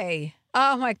 Hi.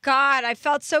 Oh, my God. I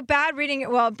felt so bad reading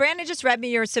it. Well, Brandon just read me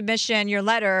your submission, your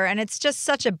letter, and it's just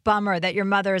such a bummer that your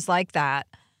mother is like that.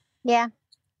 Yeah.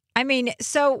 I mean,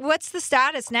 so what's the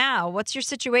status now? What's your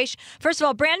situation? First of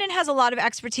all, Brandon has a lot of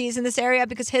expertise in this area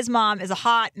because his mom is a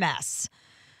hot mess.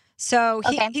 So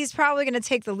he's probably going to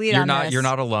take the lead on this. You're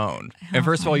not alone. And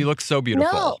first of all, you look so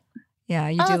beautiful. No. Yeah,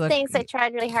 you do look. Thanks. I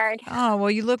tried really hard. Oh,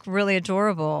 well, you look really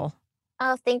adorable.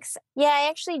 Oh, thanks. Yeah, I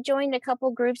actually joined a couple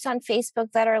groups on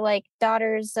Facebook that are like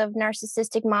daughters of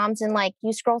narcissistic moms. And like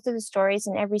you scroll through the stories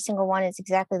and every single one is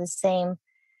exactly the same.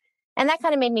 And that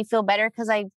kind of made me feel better because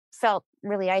I felt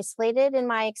really isolated in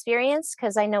my experience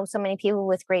because I know so many people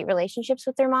with great relationships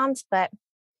with their moms. But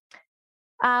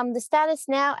the status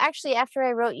now, actually, after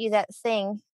I wrote you that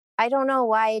thing, I don't know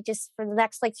why, just for the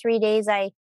next like 3 days,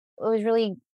 I was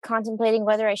really contemplating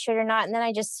whether I should or not. And then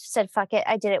I just said, fuck it.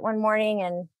 I did it one morning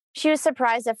and she was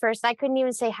surprised at first. I couldn't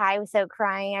even say hi without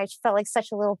crying. I just felt like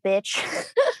such a little bitch.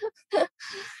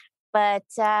 But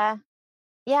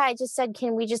I just said,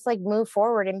 can we just like move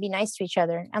forward and be nice to each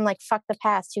other? I'm like, fuck the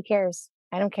past. Who cares?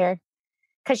 I don't care.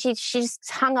 Because she's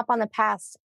hung up on the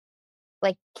past,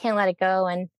 like can't let it go.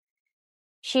 And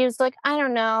she was like, I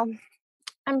don't know.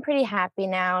 I'm pretty happy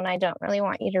now, and I don't really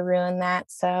want you to ruin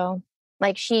that. So,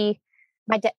 like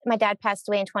my dad passed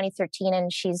away in 2013,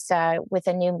 and she's with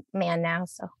a new man now.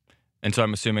 So. And so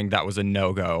I'm assuming that was a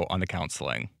no-go on the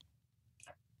counseling.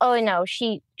 Oh, no,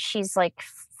 she's like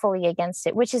fully against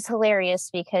it, which is hilarious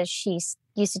because she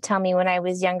used to tell me when I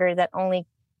was younger that only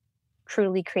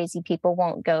truly crazy people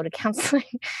won't go to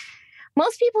counseling.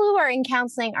 Most people who are in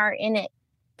counseling are in it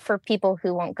for people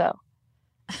who won't go.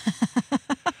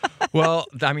 Well,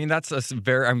 I mean,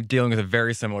 I'm dealing with a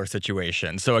very similar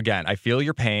situation. So again, I feel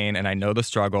your pain and I know the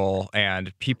struggle,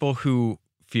 and people who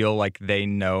feel like they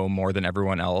know more than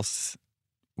everyone else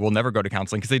will never go to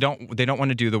counseling because they don't want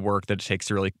to do the work that it takes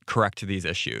to really correct these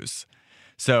issues.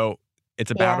 So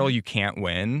it's a battle you can't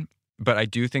win, but I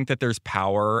do think that there's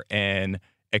power in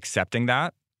accepting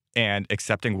that and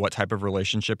accepting what type of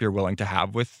relationship you're willing to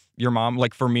have with your mom.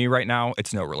 Like for me right now,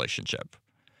 it's no relationship.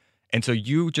 And so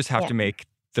you just have to make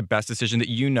the best decision that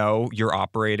you're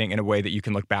operating in a way that you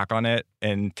can look back on it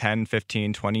in 10,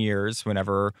 15, 20 years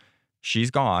whenever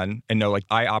she's gone and know like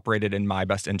I operated in my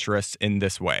best interests in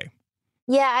this way.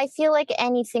 Yeah, I feel like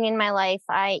anything in my life,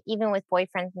 even with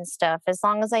boyfriends and stuff, as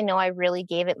long as I know I really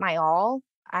gave it my all,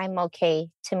 I'm okay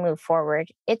to move forward.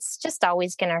 It's just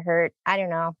always going to hurt. I don't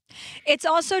know. It's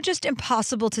also just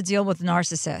impossible to deal with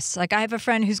narcissists. Like I have a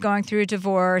friend who's going through a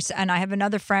divorce, and I have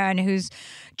another friend who's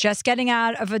just getting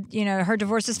out of her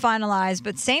divorce is finalized,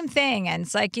 but same thing. And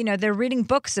it's like, they're reading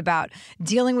books about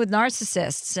dealing with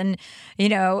narcissists and,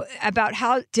 about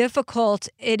how difficult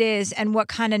it is and what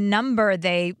kind of number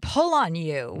they pull on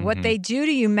you, what they do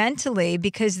to you mentally,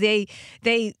 because they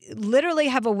literally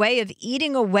have a way of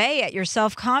eating away at your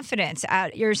self-confidence,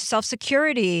 at your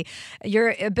self-security,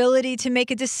 your ability to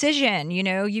make a decision.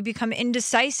 You become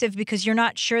indecisive because you're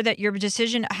not sure that your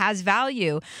decision has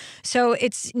value. So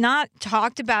it's not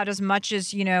talked about as much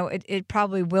as, it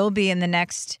probably will be in the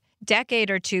next decade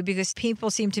or two, because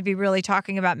people seem to be really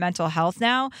talking about mental health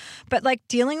now. But like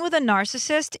dealing with a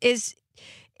narcissist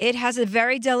it has a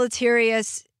very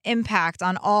deleterious impact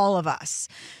on all of us.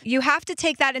 You have to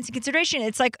take that into consideration.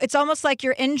 It's almost like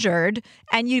you're injured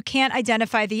and you can't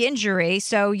identify the injury,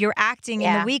 so you're acting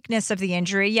in the weakness of the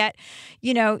injury, yet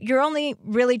you're only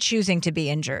really choosing to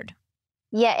be injured.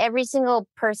 Yeah, every single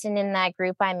person in that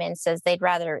group I'm in says they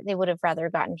would have rather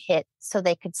gotten hit so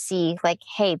they could see like,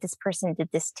 hey, this person did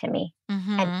this to me.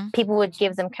 Mm-hmm. And people would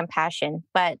give them compassion.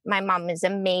 But my mom is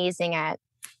amazing at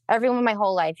everyone my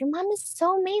whole life. Your mom is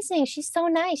so amazing. She's so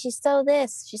nice. She's so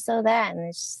this. She's so that. And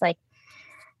it's just like,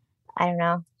 I don't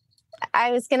know.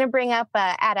 I was going to bring up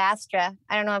Ad Astra.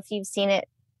 I don't know if you've seen it,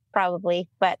 probably,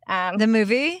 but the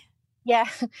movie? Yeah,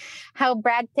 how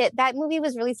Brad Pitt, that movie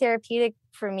was really therapeutic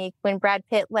for me when Brad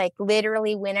Pitt like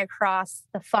literally went across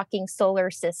the fucking solar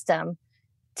system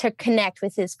to connect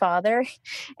with his father.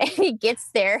 And he gets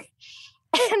there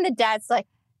and the dad's like,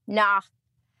 nah,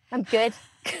 I'm good.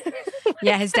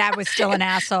 Yeah, his dad was still an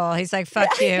asshole. He's like,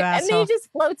 fuck you, And asshole. then he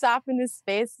just floats off into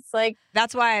space. It's like,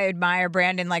 That's why I admire,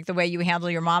 Brandon, like the way you handle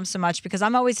your mom so much, because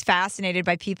I'm always fascinated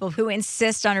by people who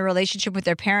insist on a relationship with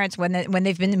their parents when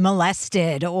they've been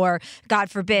molested or, God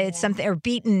forbid, something, or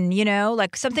beaten, you know,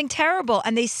 like something terrible,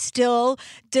 and they still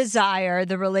desire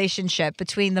the relationship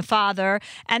between the father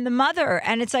and the mother.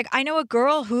 And it's like, I know a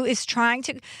girl who is trying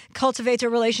to cultivate a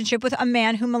relationship with a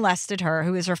man who molested her,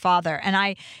 who is her father, and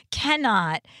I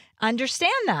cannot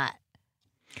understand that.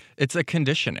 It's a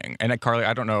conditioning. And Carly,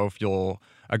 I don't know if you'll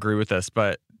agree with this,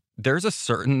 but there's a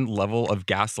certain level of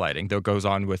gaslighting that goes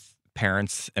on with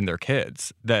parents and their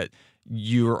kids, that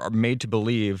you are made to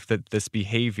believe that this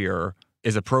behavior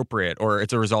is appropriate or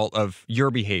it's a result of your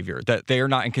behavior, that they are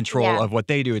not in control of what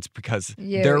they do. It's because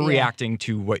they're reacting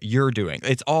to what you're doing.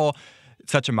 It's all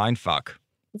such a mind fuck.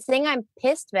 the thing I'm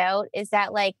pissed about is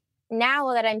that like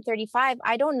now that I'm 35,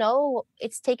 I don't know.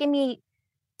 It's taken me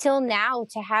till now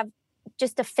to have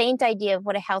just a faint idea of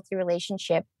what a healthy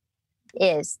relationship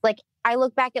is. Like I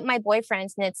look back at my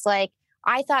boyfriends and it's like,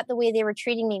 I thought the way they were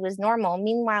treating me was normal.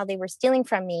 Meanwhile, they were stealing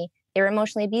from me. They were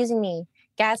emotionally abusing me,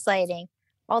 gaslighting,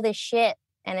 all this shit.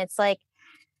 And it's like,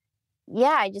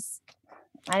 yeah,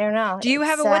 I don't know. Do you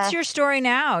have what's your story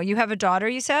now? You have a daughter,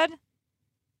 you said?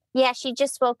 Yeah, she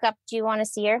just woke up. Do you want to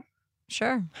see her?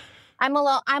 Sure. I'm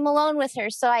alone with her.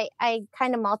 So I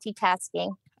kind of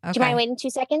multitasking. Okay. Do you mind waiting 2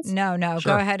 seconds? No,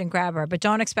 Sure. Go ahead and grab her. But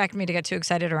don't expect me to get too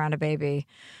excited around a baby.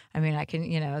 I mean, I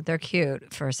can, they're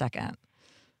cute for a second.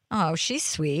 Oh, she's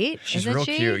sweet. She's isn't real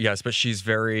she? cute, yes, but she's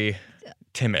very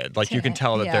timid. Like you can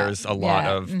tell that Yeah. there's a lot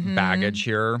Yeah. of Mhm. baggage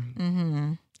here,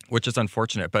 Mm-hmm. which is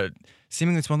unfortunate. But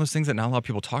seemingly it's one of those things that not a lot of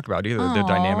people talk about either, the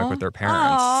dynamic with their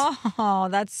parents. Oh,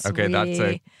 that's sweet.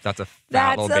 Okay, that's a fat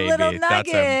That's little a baby. little That's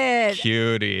a nugget.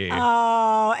 cutie.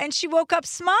 Oh, and she woke up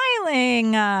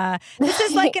smiling. This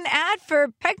is like an ad for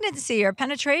pregnancy or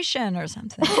penetration or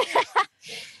something.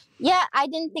 Yeah, I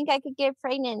didn't think I could get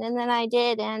pregnant, and then I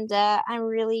did, and I'm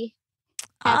really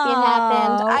happy it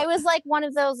happened. I was like one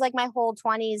of those, like my whole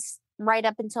 20s, right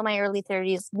up until my early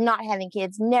 30s, not having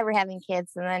kids, never having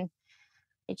kids, and then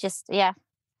it just, yeah.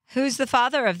 Who's the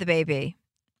father of the baby?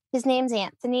 His name's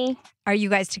Anthony. Are you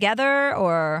guys together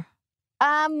or?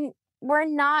 We're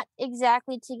not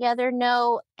exactly together,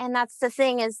 no. And that's the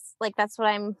thing is, like, that's what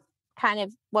I'm kind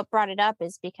of what brought it up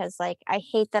is because, like, I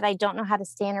hate that I don't know how to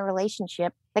stay in a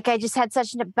relationship. Like, I just had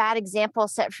such a bad example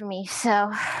set for me.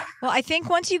 So, Well, I think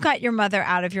once you got your mother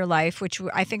out of your life, which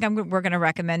I think we're going to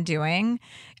recommend doing,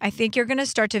 I think you're going to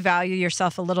start to value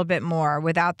yourself a little bit more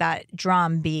without that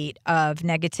drum beat of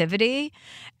negativity.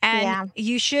 And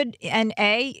you should,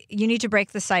 you need to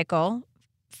break the cycle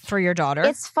for your daughter.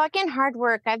 it's fucking hard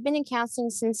work. I've been in counseling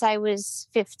since I was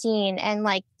 15. And,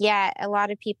 like, yeah, a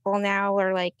lot of people now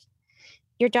are like,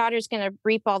 your daughter's going to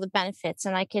reap all the benefits.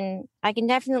 And I can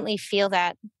definitely feel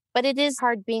that. But it is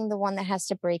hard being the one that has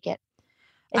to break it.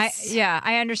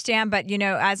 I understand. But,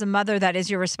 as a mother, that is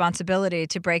your responsibility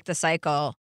to break the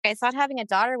cycle. I thought having a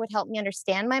daughter would help me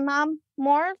understand my mom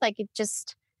more. Like, it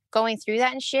just going through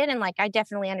that and shit. And, like, I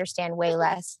definitely understand way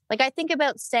less. Like, I think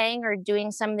about saying or doing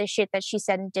some of the shit that she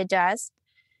said and did to us.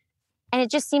 And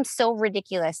it just seems so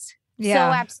ridiculous. Yeah.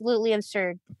 So absolutely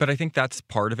absurd. But I think that's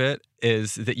part of it,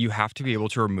 is that you have to be able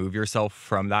to remove yourself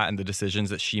from that and the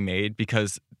decisions that she made,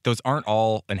 because those aren't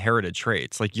all inherited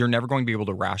traits. Like, you're never going to be able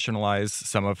to rationalize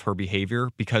some of her behavior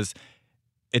because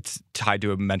it's tied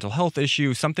to a mental health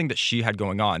issue, something that she had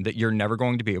going on that you're never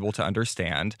going to be able to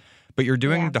understand. But you're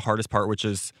doing the hardest part, which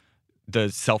is the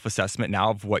self-assessment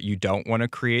now of what you don't want to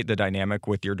create, the dynamic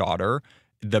with your daughter,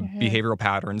 the behavioral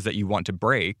patterns that you want to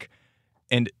break.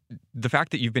 And the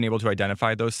fact that you've been able to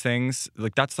identify those things,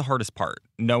 like, that's the hardest part.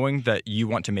 Knowing that you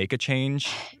want to make a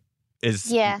change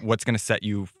is what's going to set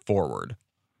you forward.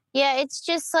 Yeah, it's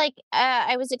just like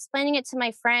I was explaining it to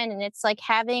my friend, and it's like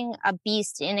having a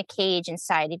beast in a cage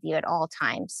inside of you at all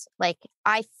times. Like,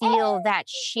 I feel that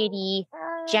shitty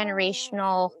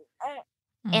generational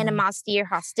animosity or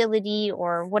hostility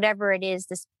or whatever it is,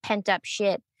 this pent up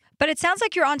shit. But it sounds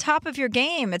like you're on top of your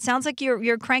game. It sounds like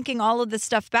you're cranking all of this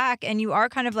stuff back, and you are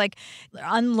kind of like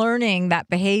unlearning that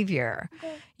behavior,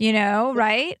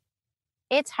 right?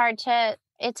 It's hard to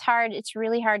it's hard. It's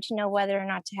really hard to know whether or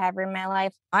not to have her in my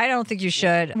life. I don't think you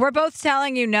should. We're both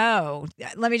telling you no.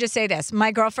 Let me just say this.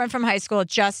 My girlfriend from high school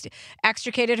just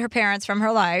extricated her parents from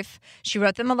her life. She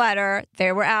wrote them a letter.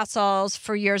 They were assholes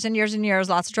for years and years and years,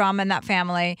 lots of drama in that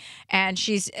family, and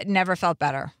she's never felt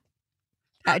better.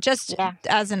 Just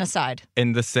as an aside.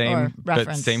 In the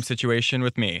same situation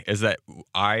with me is that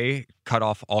I cut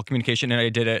off all communication, and I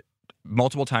did it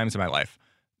multiple times in my life.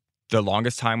 The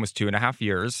longest time was 2.5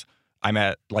 years. I'm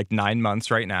at like 9 months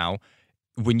right now.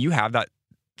 When you have that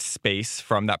space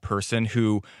from that person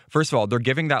who, first of all, they're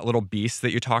giving that little beast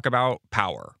that you talk about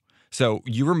power. So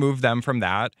you remove them from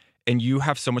that and you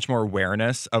have so much more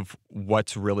awareness of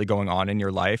what's really going on in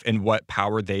your life and what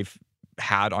power they've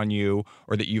had on you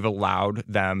or that you've allowed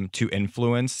them to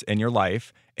influence in your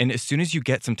life. And as soon as you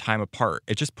get some time apart,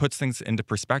 it just puts things into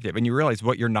perspective and you realize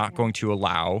what you're not going to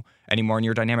allow anymore in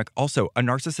your dynamic. Also, a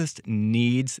narcissist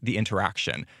needs the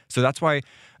interaction. So that's why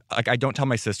I don't tell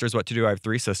my sisters what to do. I have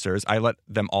 3 sisters. I let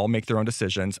them all make their own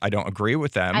decisions. I don't agree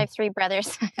with them. I have 3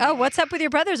 brothers. Oh, what's up with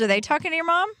your brothers? Are they talking to your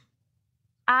mom?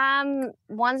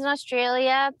 One's in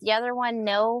Australia. The other one,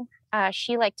 no.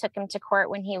 She took him to court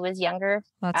when he was younger.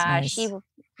 That's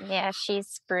nice.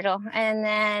 She's brutal. And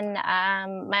then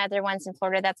my other one's in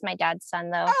Florida. That's my dad's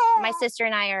son, though. My sister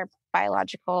and I are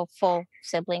biological full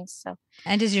siblings. So.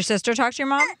 And does your sister talk to your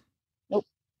mom? Nope.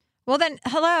 Well, then,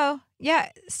 hello. Yeah,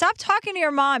 stop talking to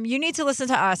your mom. You need to listen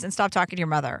to us and stop talking to your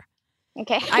mother.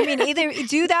 Okay. I mean, either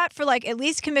do that for at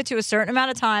least commit to a certain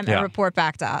amount of time and report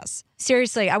back to us.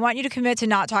 Seriously, I want you to commit to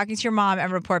not talking to your mom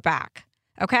and report back.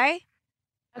 Okay?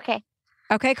 Okay.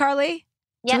 Okay, Carly?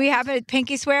 Yep. Do we have a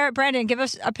pinky swear? Brandon, give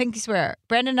us a pinky swear.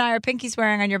 Brandon and I are pinky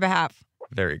swearing on your behalf.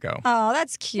 There you go. Oh,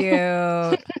 that's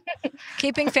cute.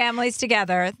 Keeping families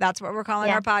together. That's what we're calling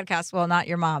our podcast. Well, not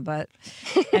your mom, but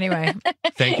anyway.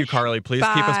 Thank you, Carly. Please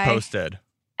keep us posted.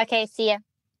 Okay, see ya.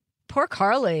 Poor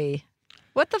Carly.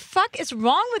 What the fuck is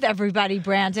wrong with everybody,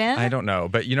 Brandon? I don't know.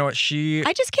 But you know what?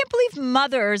 I just can't believe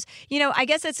mothers, I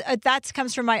guess that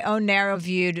comes from my own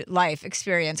narrow-viewed life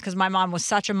experience because my mom was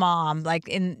such a mom,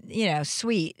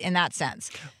 sweet in that sense.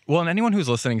 Well, and anyone who's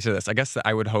listening to this, I guess that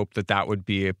I would hope that would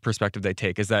be a perspective they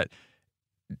take is that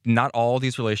not all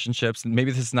these relationships,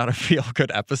 maybe this is not a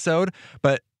feel-good episode,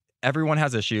 but everyone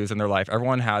has issues in their life.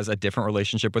 Everyone has a different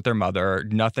relationship with their mother.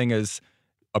 Nothing is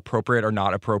appropriate or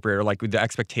not appropriate or the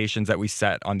expectations that we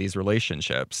set on these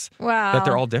relationships. Wow. That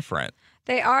they're all different.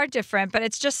 They are different, but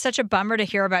it's just such a bummer to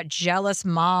hear about jealous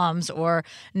moms or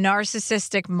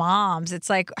narcissistic moms. It's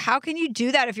how can you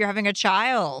do that if you're having a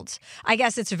child? I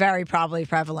guess it's probably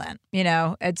prevalent.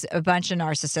 It's a bunch of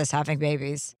narcissists having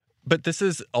babies. But this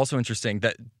is also interesting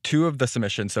that 2 of the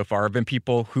submissions so far have been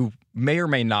people who may or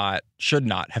may not, should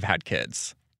not have had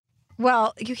kids.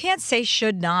 Well, you can't say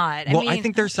should not. I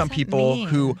think there's some people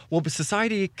who,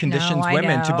 society conditions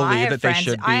women to believe that they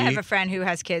should be. I have a friend who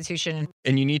has kids who shouldn't.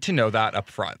 And you need to know that up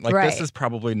front. This is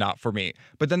probably not for me.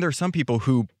 But then there's some people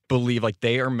who believe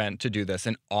they are meant to do this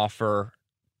and offer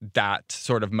that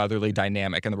sort of motherly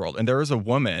dynamic in the world. And there is a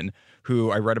woman who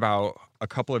I read about a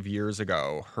couple of years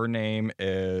ago. Her name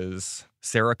is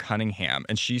Sarah Cunningham.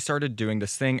 And she started doing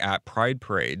this thing at Pride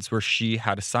parades where she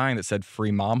had a sign that said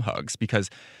free mom hugs because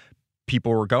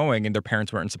people were going and their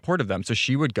parents weren't in support of them. So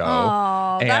she would go.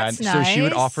 Oh, and that's nice. So she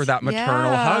would offer that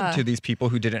maternal hug to these people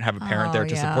who didn't have a parent there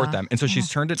to support them. And so she's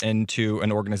turned it into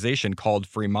an organization called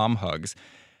Free Mom Hugs.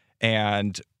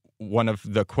 And one of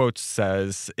the quotes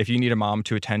says, if you need a mom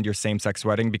to attend your same-sex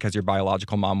wedding because your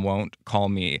biological mom won't, call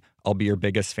me. I'll be your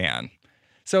biggest fan.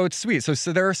 So it's sweet. So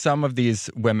there are some of these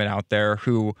women out there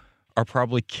who are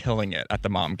probably killing it at the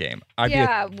mom game.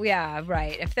 Yeah,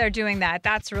 right. If they're doing that,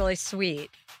 that's really sweet.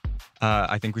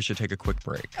 I think we should take a quick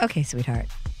break. Okay, sweetheart.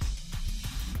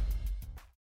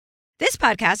 This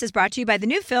podcast is brought to you by the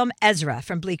new film Ezra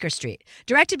from Bleecker Street,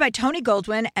 directed by Tony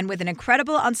Goldwyn and with an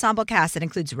incredible ensemble cast that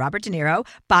includes Robert De Niro,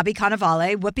 Bobby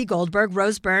Cannavale, Whoopi Goldberg,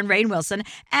 Rose Byrne, Rainn Wilson,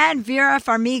 and Vera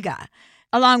Farmiga.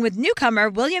 Along with newcomer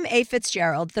William A.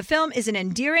 Fitzgerald, the film is an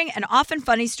endearing and often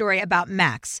funny story about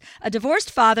Max, a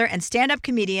divorced father and stand-up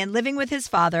comedian living with his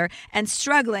father and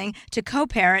struggling to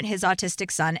co-parent his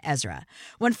autistic son, Ezra.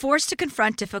 When forced to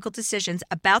confront difficult decisions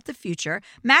about the future,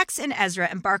 Max and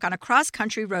Ezra embark on a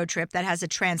cross-country road trip that has a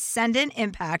transcendent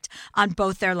impact on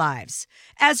both their lives.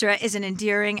 Ezra is an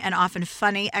endearing and often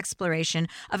funny exploration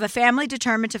of a family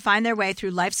determined to find their way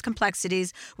through life's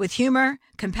complexities with humor,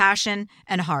 compassion,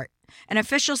 and heart. An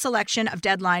official selection of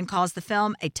Deadline calls the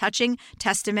film a touching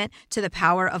testament to the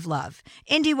power of love.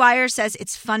 IndieWire says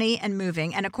it's funny and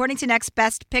moving, and according to Next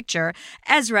Best Picture,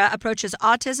 Ezra approaches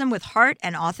autism with heart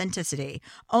and authenticity.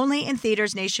 Only in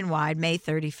theaters nationwide, May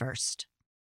 31st.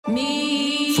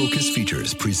 Me. Focus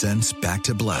Features presents Back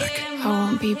to Black. I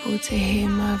want people to hear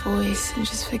my voice and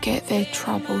just forget their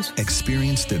troubles.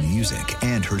 Experience the music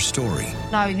and her story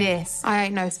Know this. I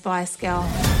ain't no Spice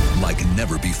Girl. like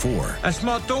never before That's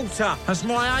my daughter. That's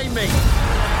my Amy.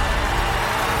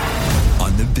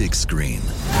 on the big screen.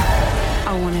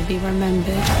 I want to be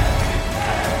remembered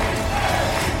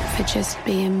for just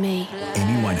being me.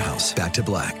 Amy Winehouse, Back to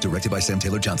Black, directed by Sam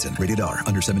Taylor Johnson. Rated R,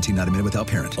 under 17, not a minute without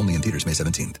parent. Only in theaters May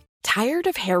 17th. Tired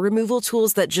of hair removal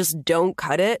tools that just don't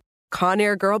cut it?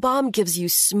 Conair Girl Bomb gives you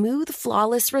smooth,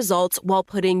 flawless results while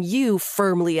putting you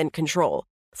firmly in control.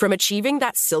 From achieving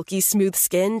that silky smooth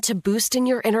skin to boosting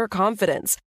your inner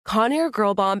confidence, Conair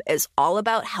Girl Bomb is all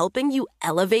about helping you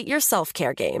elevate your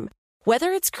self-care game.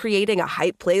 Whether it's creating a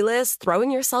hype playlist, throwing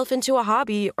yourself into a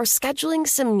hobby, or scheduling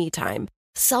some me time,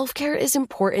 self-care is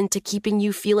important to keeping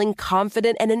you feeling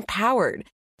confident and empowered.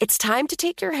 It's time to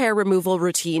take your hair removal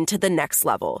routine to the next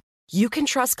level. You can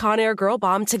trust Conair Girl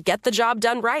Bomb to get the job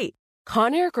done right.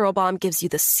 Conair Girl Bomb gives you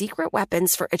the secret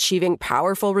weapons for achieving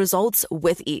powerful results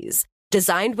with ease.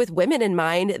 Designed with women in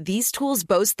mind, these tools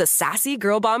boast the sassy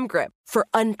Girl Bomb grip for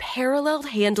unparalleled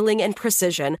handling and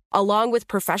precision, along with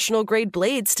professional-grade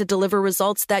blades to deliver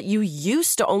results that you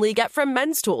used to only get from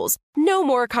men's tools. No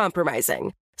more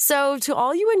compromising. So, to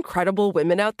all you incredible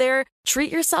women out there,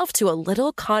 treat yourself to a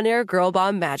little Conair Girl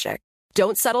Bomb magic.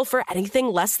 Don't settle for anything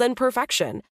less than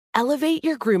perfection. Elevate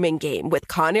your grooming game with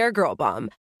Conair Girl Bomb.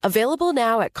 Available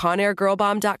now at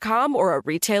ConairGirlBomb.com or a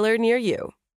retailer near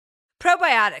you.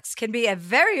 Probiotics can be a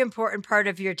very important part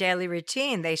of your daily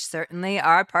routine. They certainly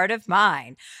are part of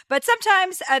mine. But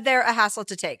sometimes they're a hassle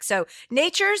to take. So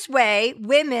Nature's Way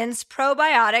Women's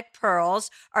Probiotic Pearls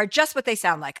are just what they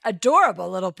sound like. Adorable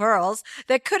little pearls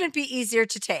that couldn't be easier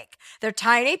to take. They're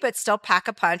tiny but still pack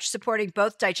a punch, supporting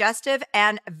both digestive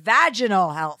and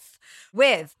vaginal health.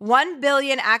 With 1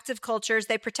 billion active cultures,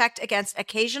 they protect against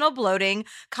occasional bloating,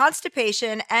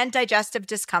 constipation, and digestive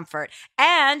discomfort.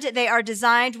 And they are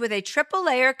designed with a triple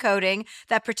layer coating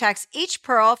that protects each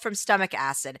pearl from stomach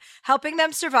acid, helping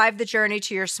them survive the journey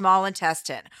to your small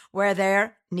intestine, where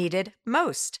they're needed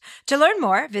most. To learn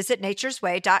more, visit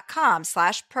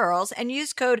naturesway.com/pearls and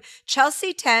use code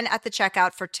Chelsea10 at the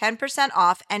checkout for 10%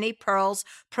 off any Pearls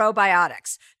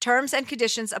probiotics. Terms and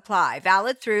conditions apply.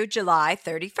 Valid through July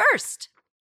 31st.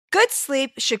 Good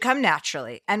sleep should come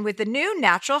naturally, and with the new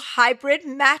Natural Hybrid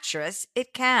mattress,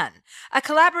 it can. A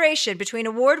collaboration between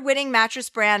award-winning mattress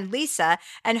brand Leesa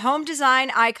and home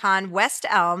design icon West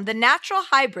Elm, the Natural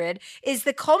Hybrid is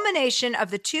the culmination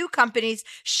of the two companies'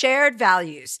 shared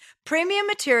values: premium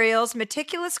materials,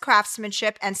 meticulous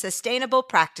craftsmanship, and sustainable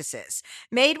practices.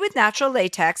 Made with natural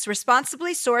latex,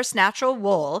 responsibly sourced natural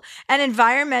wool, and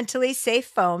environmentally safe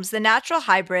foams, the Natural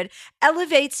Hybrid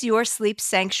elevates your sleep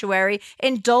sanctuary,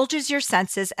 indulges your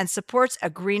senses, and supports a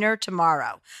greener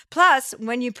tomorrow. Plus,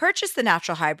 when you purchase the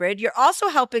Natural Hybrid, you're also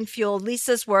helping fuel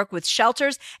Leesa's work with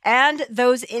shelters and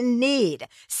those in need.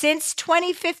 Since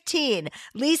 2015,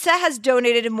 Leesa has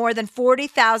donated more than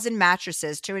 40,000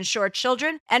 mattresses to ensure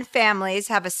children and families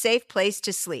have a safe place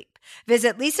to sleep.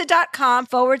 Visit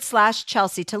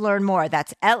Leesa.com/Chelsea to learn more.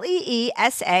 That's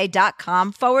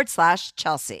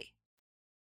LEESA.com/Chelsea.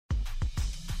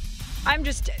 I'm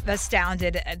just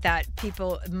astounded that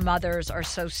mothers are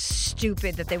so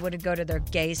stupid that they wouldn't go to their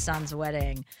gay son's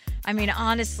wedding. I mean,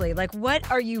 honestly, like,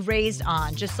 what are you raised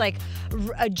on? Just like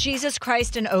Jesus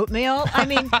Christ and oatmeal? I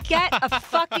mean, get a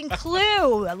fucking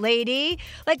clue, lady.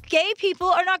 Like, gay people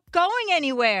are not going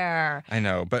anywhere. I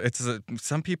know, but it's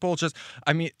some people just,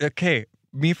 I mean, okay,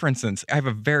 me, for instance, I have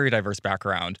a very diverse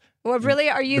background. Well,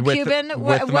 really? Are you Cuban?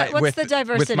 What's the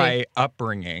diversity? With my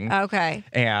upbringing. Okay.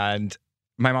 And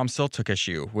my mom still took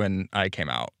issue when I came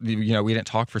out. You know, we didn't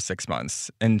talk for 6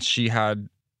 months, and she had,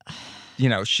 you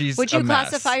know, she's Would you a mess.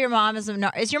 classify your mom as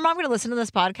is your mom going to listen to this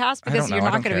podcast? Because you're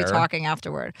not going to be talking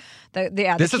afterward.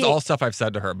 This is all stuff I've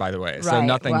said to her, by the way. Right. So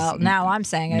nothing's Well, now I'm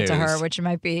saying it to her, news. which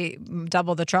might be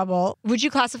double the trouble. Would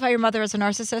you classify your mother as a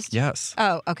narcissist? Yes.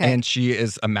 Oh, okay. And she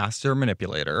is a master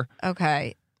manipulator.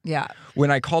 Okay. Yeah.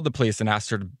 When I called the police and asked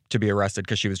her to be arrested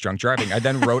because she was drunk driving, I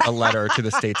then wrote a letter to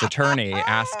the state's attorney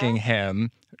asking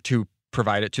him to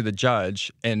provide it to the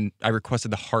judge, and I requested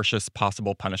the harshest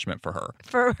possible punishment for her.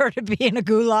 For her to be in a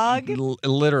gulag?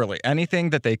 Literally.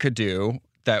 Anything that they could do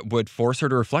that would force her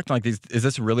to reflect on, like, is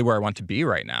this really where I want to be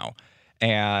right now?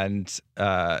 And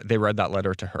they read that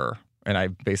letter to her, and I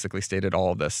basically stated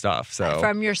all of this stuff. So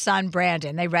from your son,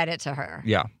 Brandon, they read it to her?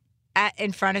 Yeah.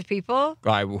 In front of people?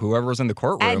 Whoever was in the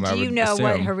courtroom. And do you know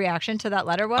what her reaction to that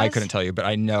letter was? I couldn't tell you, but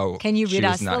I know. Can you read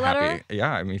us the letter? Happy. Yeah,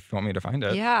 I mean, if you want me to find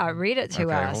it. Yeah, read it to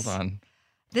us. Hold on.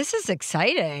 This is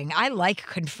exciting. I like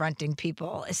confronting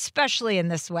people, especially in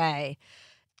this way.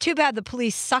 Too bad the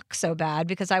police suck so bad,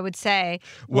 because I would say,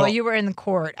 well, you were in the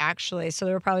court, actually, so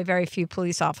there were probably very few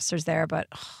police officers there, but,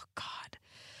 oh, God.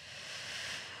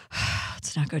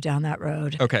 Let's not go down that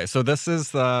road. Okay, so this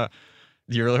is the...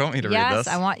 You really want me to read this? Yes,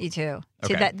 I want you to.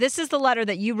 Okay. See, this is the letter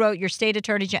that you wrote your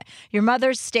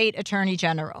mother's state attorney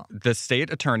general. The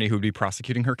state attorney who would be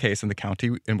prosecuting her case in the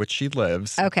county in which she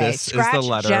lives. Okay, this is the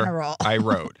letter general. I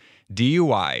wrote.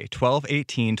 DUI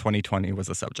 12/18/2020 was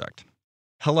the subject.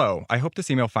 Hello, I hope this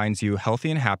email finds you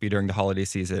healthy and happy during the holiday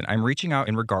season. I'm reaching out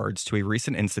in regards to a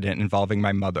recent incident involving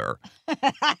my mother.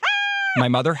 My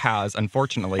mother has,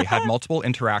 unfortunately, had multiple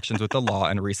interactions with the law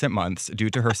in recent months due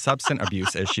to her substance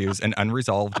abuse issues and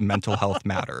unresolved mental health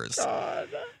matters.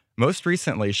 Most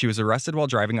recently, she was arrested while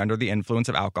driving under the influence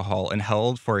of alcohol and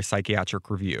held for a psychiatric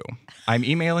review. I'm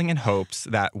emailing in hopes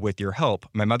that, with your help,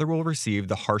 my mother will receive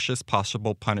the harshest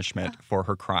possible punishment for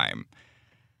her crime.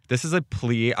 This is a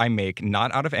plea I make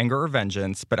not out of anger or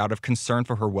vengeance, but out of concern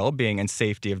for her well-being and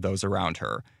safety of those around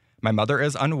her. My mother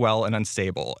is unwell and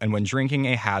unstable, and when drinking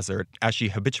a hazard, as she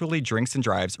habitually drinks and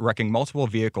drives, wrecking multiple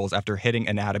vehicles after hitting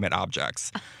inanimate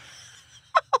objects.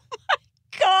 Oh my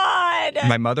God!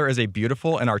 My mother is a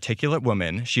beautiful and articulate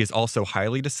woman. She is also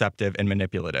highly deceptive and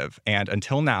manipulative, and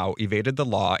until now, evaded the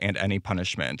law and any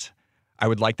punishment. I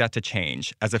would like that to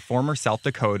change. As a former South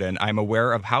Dakotan, I am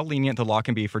aware of how lenient the law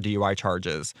can be for DUI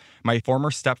charges. My former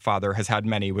stepfather has had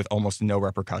many with almost no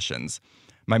repercussions.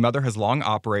 My mother has long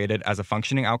operated as a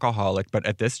functioning alcoholic, but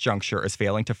at this juncture is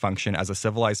failing to function as a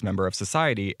civilized member of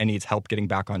society and needs help getting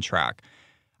back on track.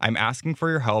 I'm asking for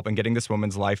your help in getting this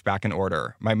woman's life back in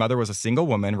order. My mother was a single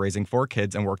woman raising 4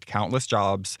 kids and worked countless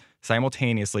jobs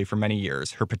simultaneously for many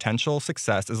years. Her potential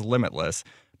success is limitless,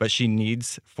 but she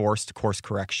needs forced course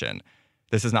correction.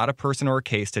 This is not a person or a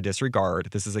case to disregard.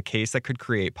 This is a case that could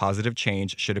create positive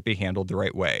change should it be handled the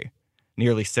right way.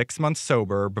 Nearly 6 months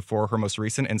sober before her most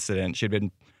recent incident, she had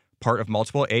been part of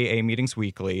multiple AA meetings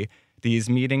weekly. These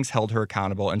meetings held her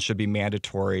accountable and should be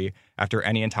mandatory after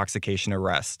any intoxication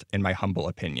arrest, in my humble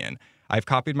opinion. I've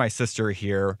copied my sister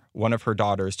here, one of her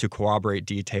daughters, to corroborate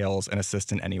details and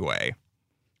assist in any way.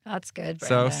 That's good,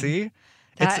 Brandon. So, see?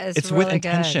 It's really with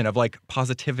intention of like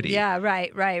positivity. Yeah,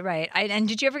 right. And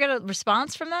did you ever get a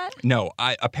response from that? No,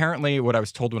 apparently what I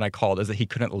was told when I called is that he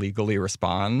couldn't legally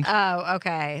respond. Oh,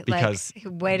 okay. Because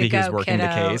way to he go, was working kiddo.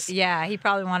 the case. Yeah, he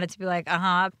probably wanted to be like,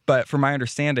 But from my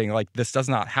understanding, like this does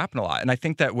not happen a lot. And I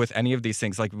think that with any of these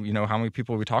things, like, you know, how many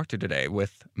people we talked to today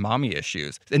with mommy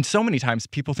issues. And so many times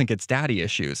people think it's daddy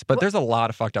issues, but there's a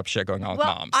lot of fucked up shit going on with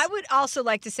moms. I would also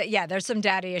like to say, yeah, there's some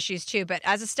daddy issues too. But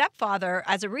as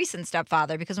a recent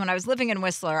stepfather, because when I was living in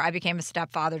Whistler, I became a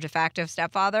stepfather, de facto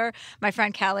stepfather. My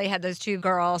friend Kelly had those 2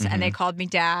 girls, and they called me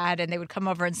dad, and they would come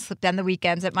over and spend the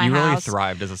weekends at my house. You really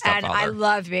thrived as a stepfather. And I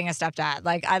loved being a stepdad.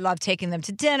 Like, I loved taking them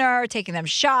to dinner, taking them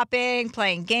shopping,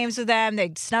 playing games with them.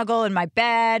 They'd snuggle in my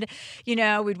bed. You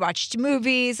know, we'd watch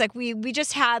movies. Like, we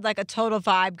just had like a total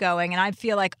vibe going. And I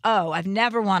feel like, oh, I've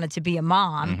never wanted to be a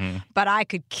mom, but I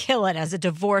could kill it as a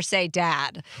divorcee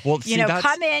dad. Well, you know,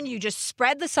 come in, you just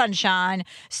spread the sunshine,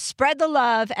 spread the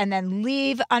love, and then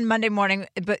leave on Monday morning,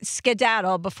 but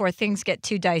skedaddle before things get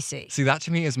too dicey. See, that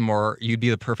to me is more, you'd be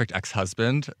the perfect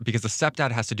ex-husband because the stepdad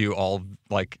has to do all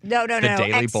like the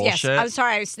daily bullshit. Yes. I'm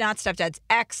sorry, it's not stepdad's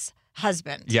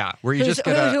ex-husband. Yeah, where you just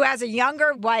gotta... who has a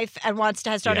younger wife and wants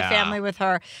to start a family with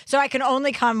her. So I can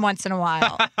only come once in a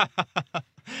while.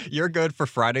 You're good for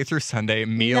Friday through Sunday,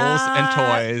 meals and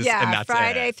toys, and that's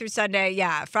Friday through Sunday.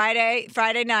 Yeah,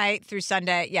 Friday night through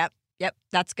Sunday. Yep,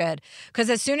 that's good. Because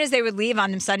as soon as they would leave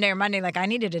on Sunday or Monday, like I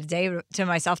needed a day to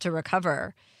myself to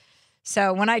recover.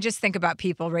 So when I just think about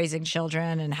people raising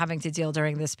children and having to deal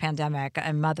during this pandemic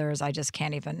and mothers, I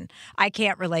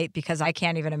can't relate because I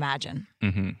can't even imagine.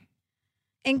 Mm-hmm.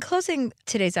 In closing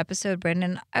today's episode,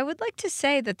 Brandon, I would like to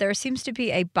say that there seems to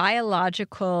be a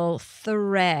biological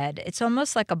thread. It's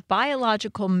almost like a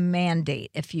biological mandate,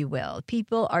 if you will.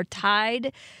 People are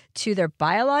tied to their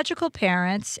biological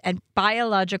parents and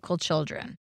biological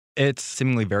children. It's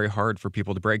seemingly very hard for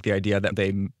people to break the idea that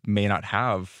they may not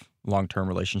have long-term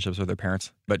relationships with their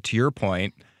parents. But to your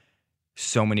point,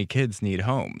 so many kids need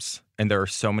homes. And there are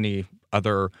so many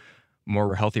other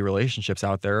more healthy relationships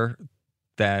out there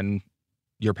than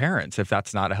your parents. If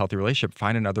that's not a healthy relationship,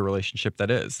 find another relationship that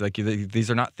is. Like,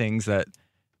 these are not things that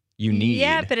you need.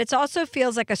 Yeah, but it also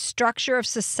feels like a structure of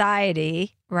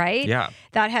society, right? Yeah.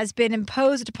 That has been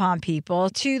imposed upon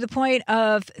people to the point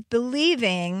of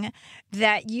believing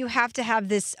that you have to have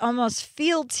this almost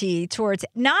fealty towards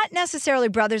not necessarily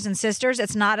brothers and sisters.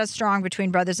 It's not as strong between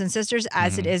brothers and sisters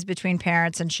as it is between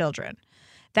parents and children.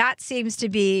 That seems to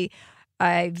be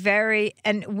a very,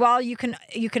 and while you can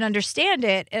understand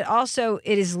it, it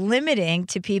is limiting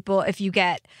to people if you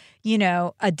get,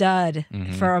 a dud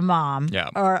for a mom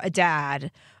or a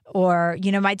dad. Or,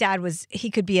 my dad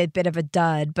he could be a bit of a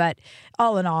dud, but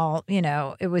all in all,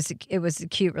 it was a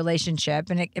cute relationship,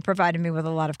 and it provided me with a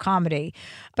lot of comedy.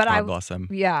 But God bless him.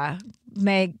 Yeah.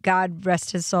 May God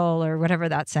rest his soul, or whatever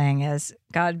that saying is.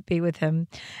 God be with him.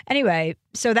 Anyway,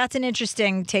 so that's an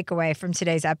interesting takeaway from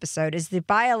today's episode is the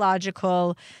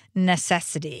biological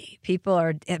necessity. People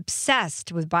are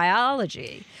obsessed with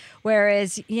biology.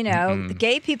 Whereas,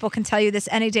 gay people can tell you this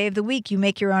any day of the week. You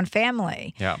make your own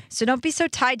family. Yeah. So don't be so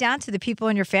tied down to the people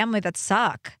in your family that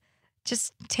suck.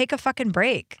 Just take a fucking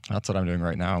break. That's what I'm doing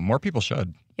right now. More people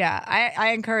should. Yeah,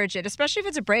 I encourage it, especially if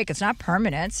it's a break. It's not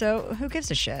permanent, so who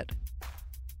gives a shit?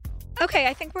 Okay,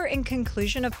 I think we're in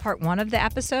conclusion of part 1 of the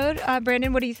episode.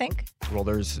 Brandon, what do you think? Well,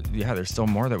 there's still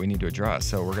more that we need to address,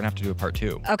 so we're going to have to do a part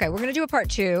 2. Okay, we're going to do a part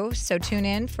 2, so tune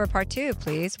in for part 2,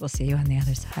 please. We'll see you on the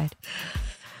other side.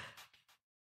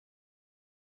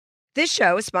 This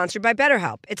show is sponsored by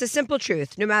BetterHelp. It's a simple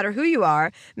truth. No matter who you are,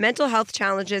 mental health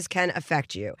challenges can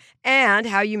affect you, and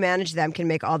how you manage them can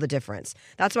make all the difference.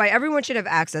 That's why everyone should have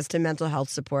access to mental health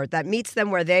support that meets them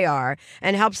where they are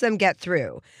and helps them get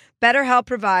through. BetterHelp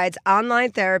provides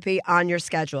online therapy on your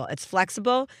schedule. It's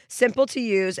flexible, simple to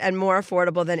use, and more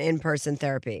affordable than in-person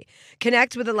therapy.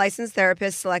 Connect with a licensed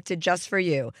therapist selected just for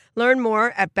you. Learn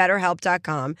more at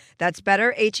BetterHelp.com. That's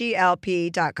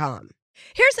BetterHelp.com.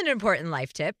 Here's an important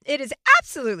life tip. It is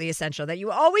absolutely essential that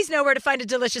you always know where to find a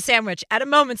delicious sandwich at a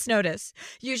moment's notice.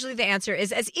 Usually the answer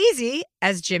is as easy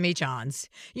as Jimmy John's.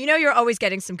 You're always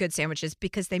getting some good sandwiches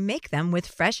because they make them with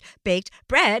fresh baked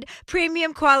bread,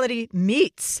 premium quality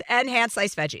meats, and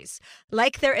hand-sliced veggies.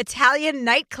 Like their Italian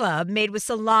nightclub made with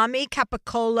salami,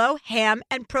 capicola, ham,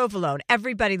 and provolone.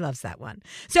 Everybody loves that one.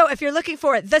 So if you're looking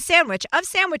for the sandwich of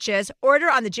sandwiches, order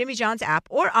on the Jimmy John's app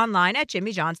or online at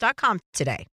jimmyjohns.com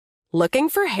today. Looking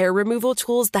for hair removal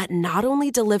tools that not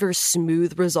only deliver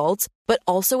smooth results, but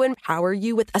also empower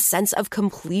you with a sense of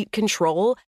complete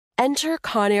control? Enter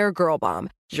Conair Girl Bomb,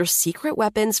 your secret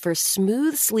weapons for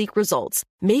smooth, sleek results,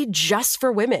 made just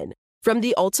for women. From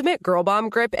the ultimate Girl Bomb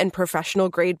grip and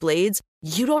professional-grade blades,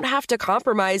 you don't have to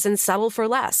compromise and settle for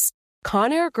less.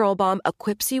 Conair Girl Bomb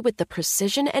equips you with the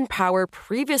precision and power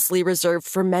previously reserved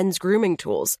for men's grooming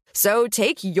tools. So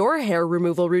take your hair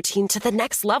removal routine to the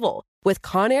next level with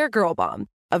Conair Girl Bomb.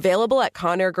 Available at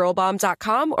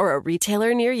ConairGirlBomb.com or a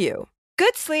retailer near you.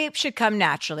 Good sleep should come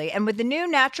naturally, and with the new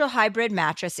Natural Hybrid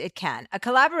mattress, it can. A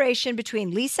collaboration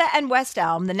between Leesa and West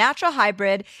Elm, the Natural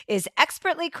Hybrid is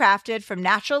expertly crafted from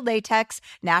natural latex,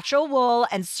 natural wool,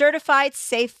 and certified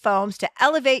safe foams to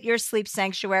elevate your sleep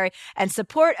sanctuary and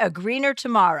support a greener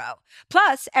tomorrow.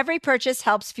 Plus, every purchase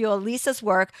helps fuel Leesa's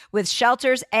work with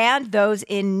shelters and those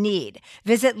in need.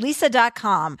 Visit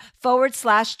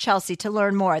Leesa.com/Chelsea to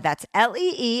learn more. That's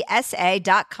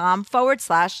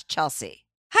LEESA.com/Chelsea.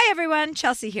 Hi, everyone.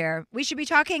 Chelsea here. We should be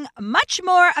talking much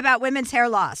more about women's hair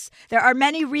loss. There are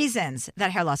many reasons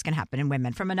that hair loss can happen in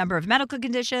women, from a number of medical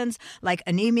conditions like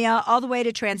anemia all the way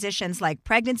to transitions like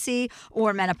pregnancy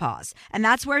or menopause. And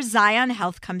that's where Zion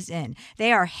Health comes in.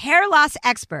 They are hair loss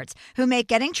experts who make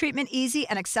getting treatment easy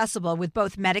and accessible with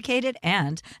both medicated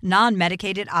and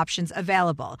non-medicated options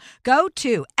available. Go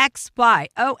to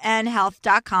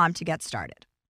xyonhealth.com to get started.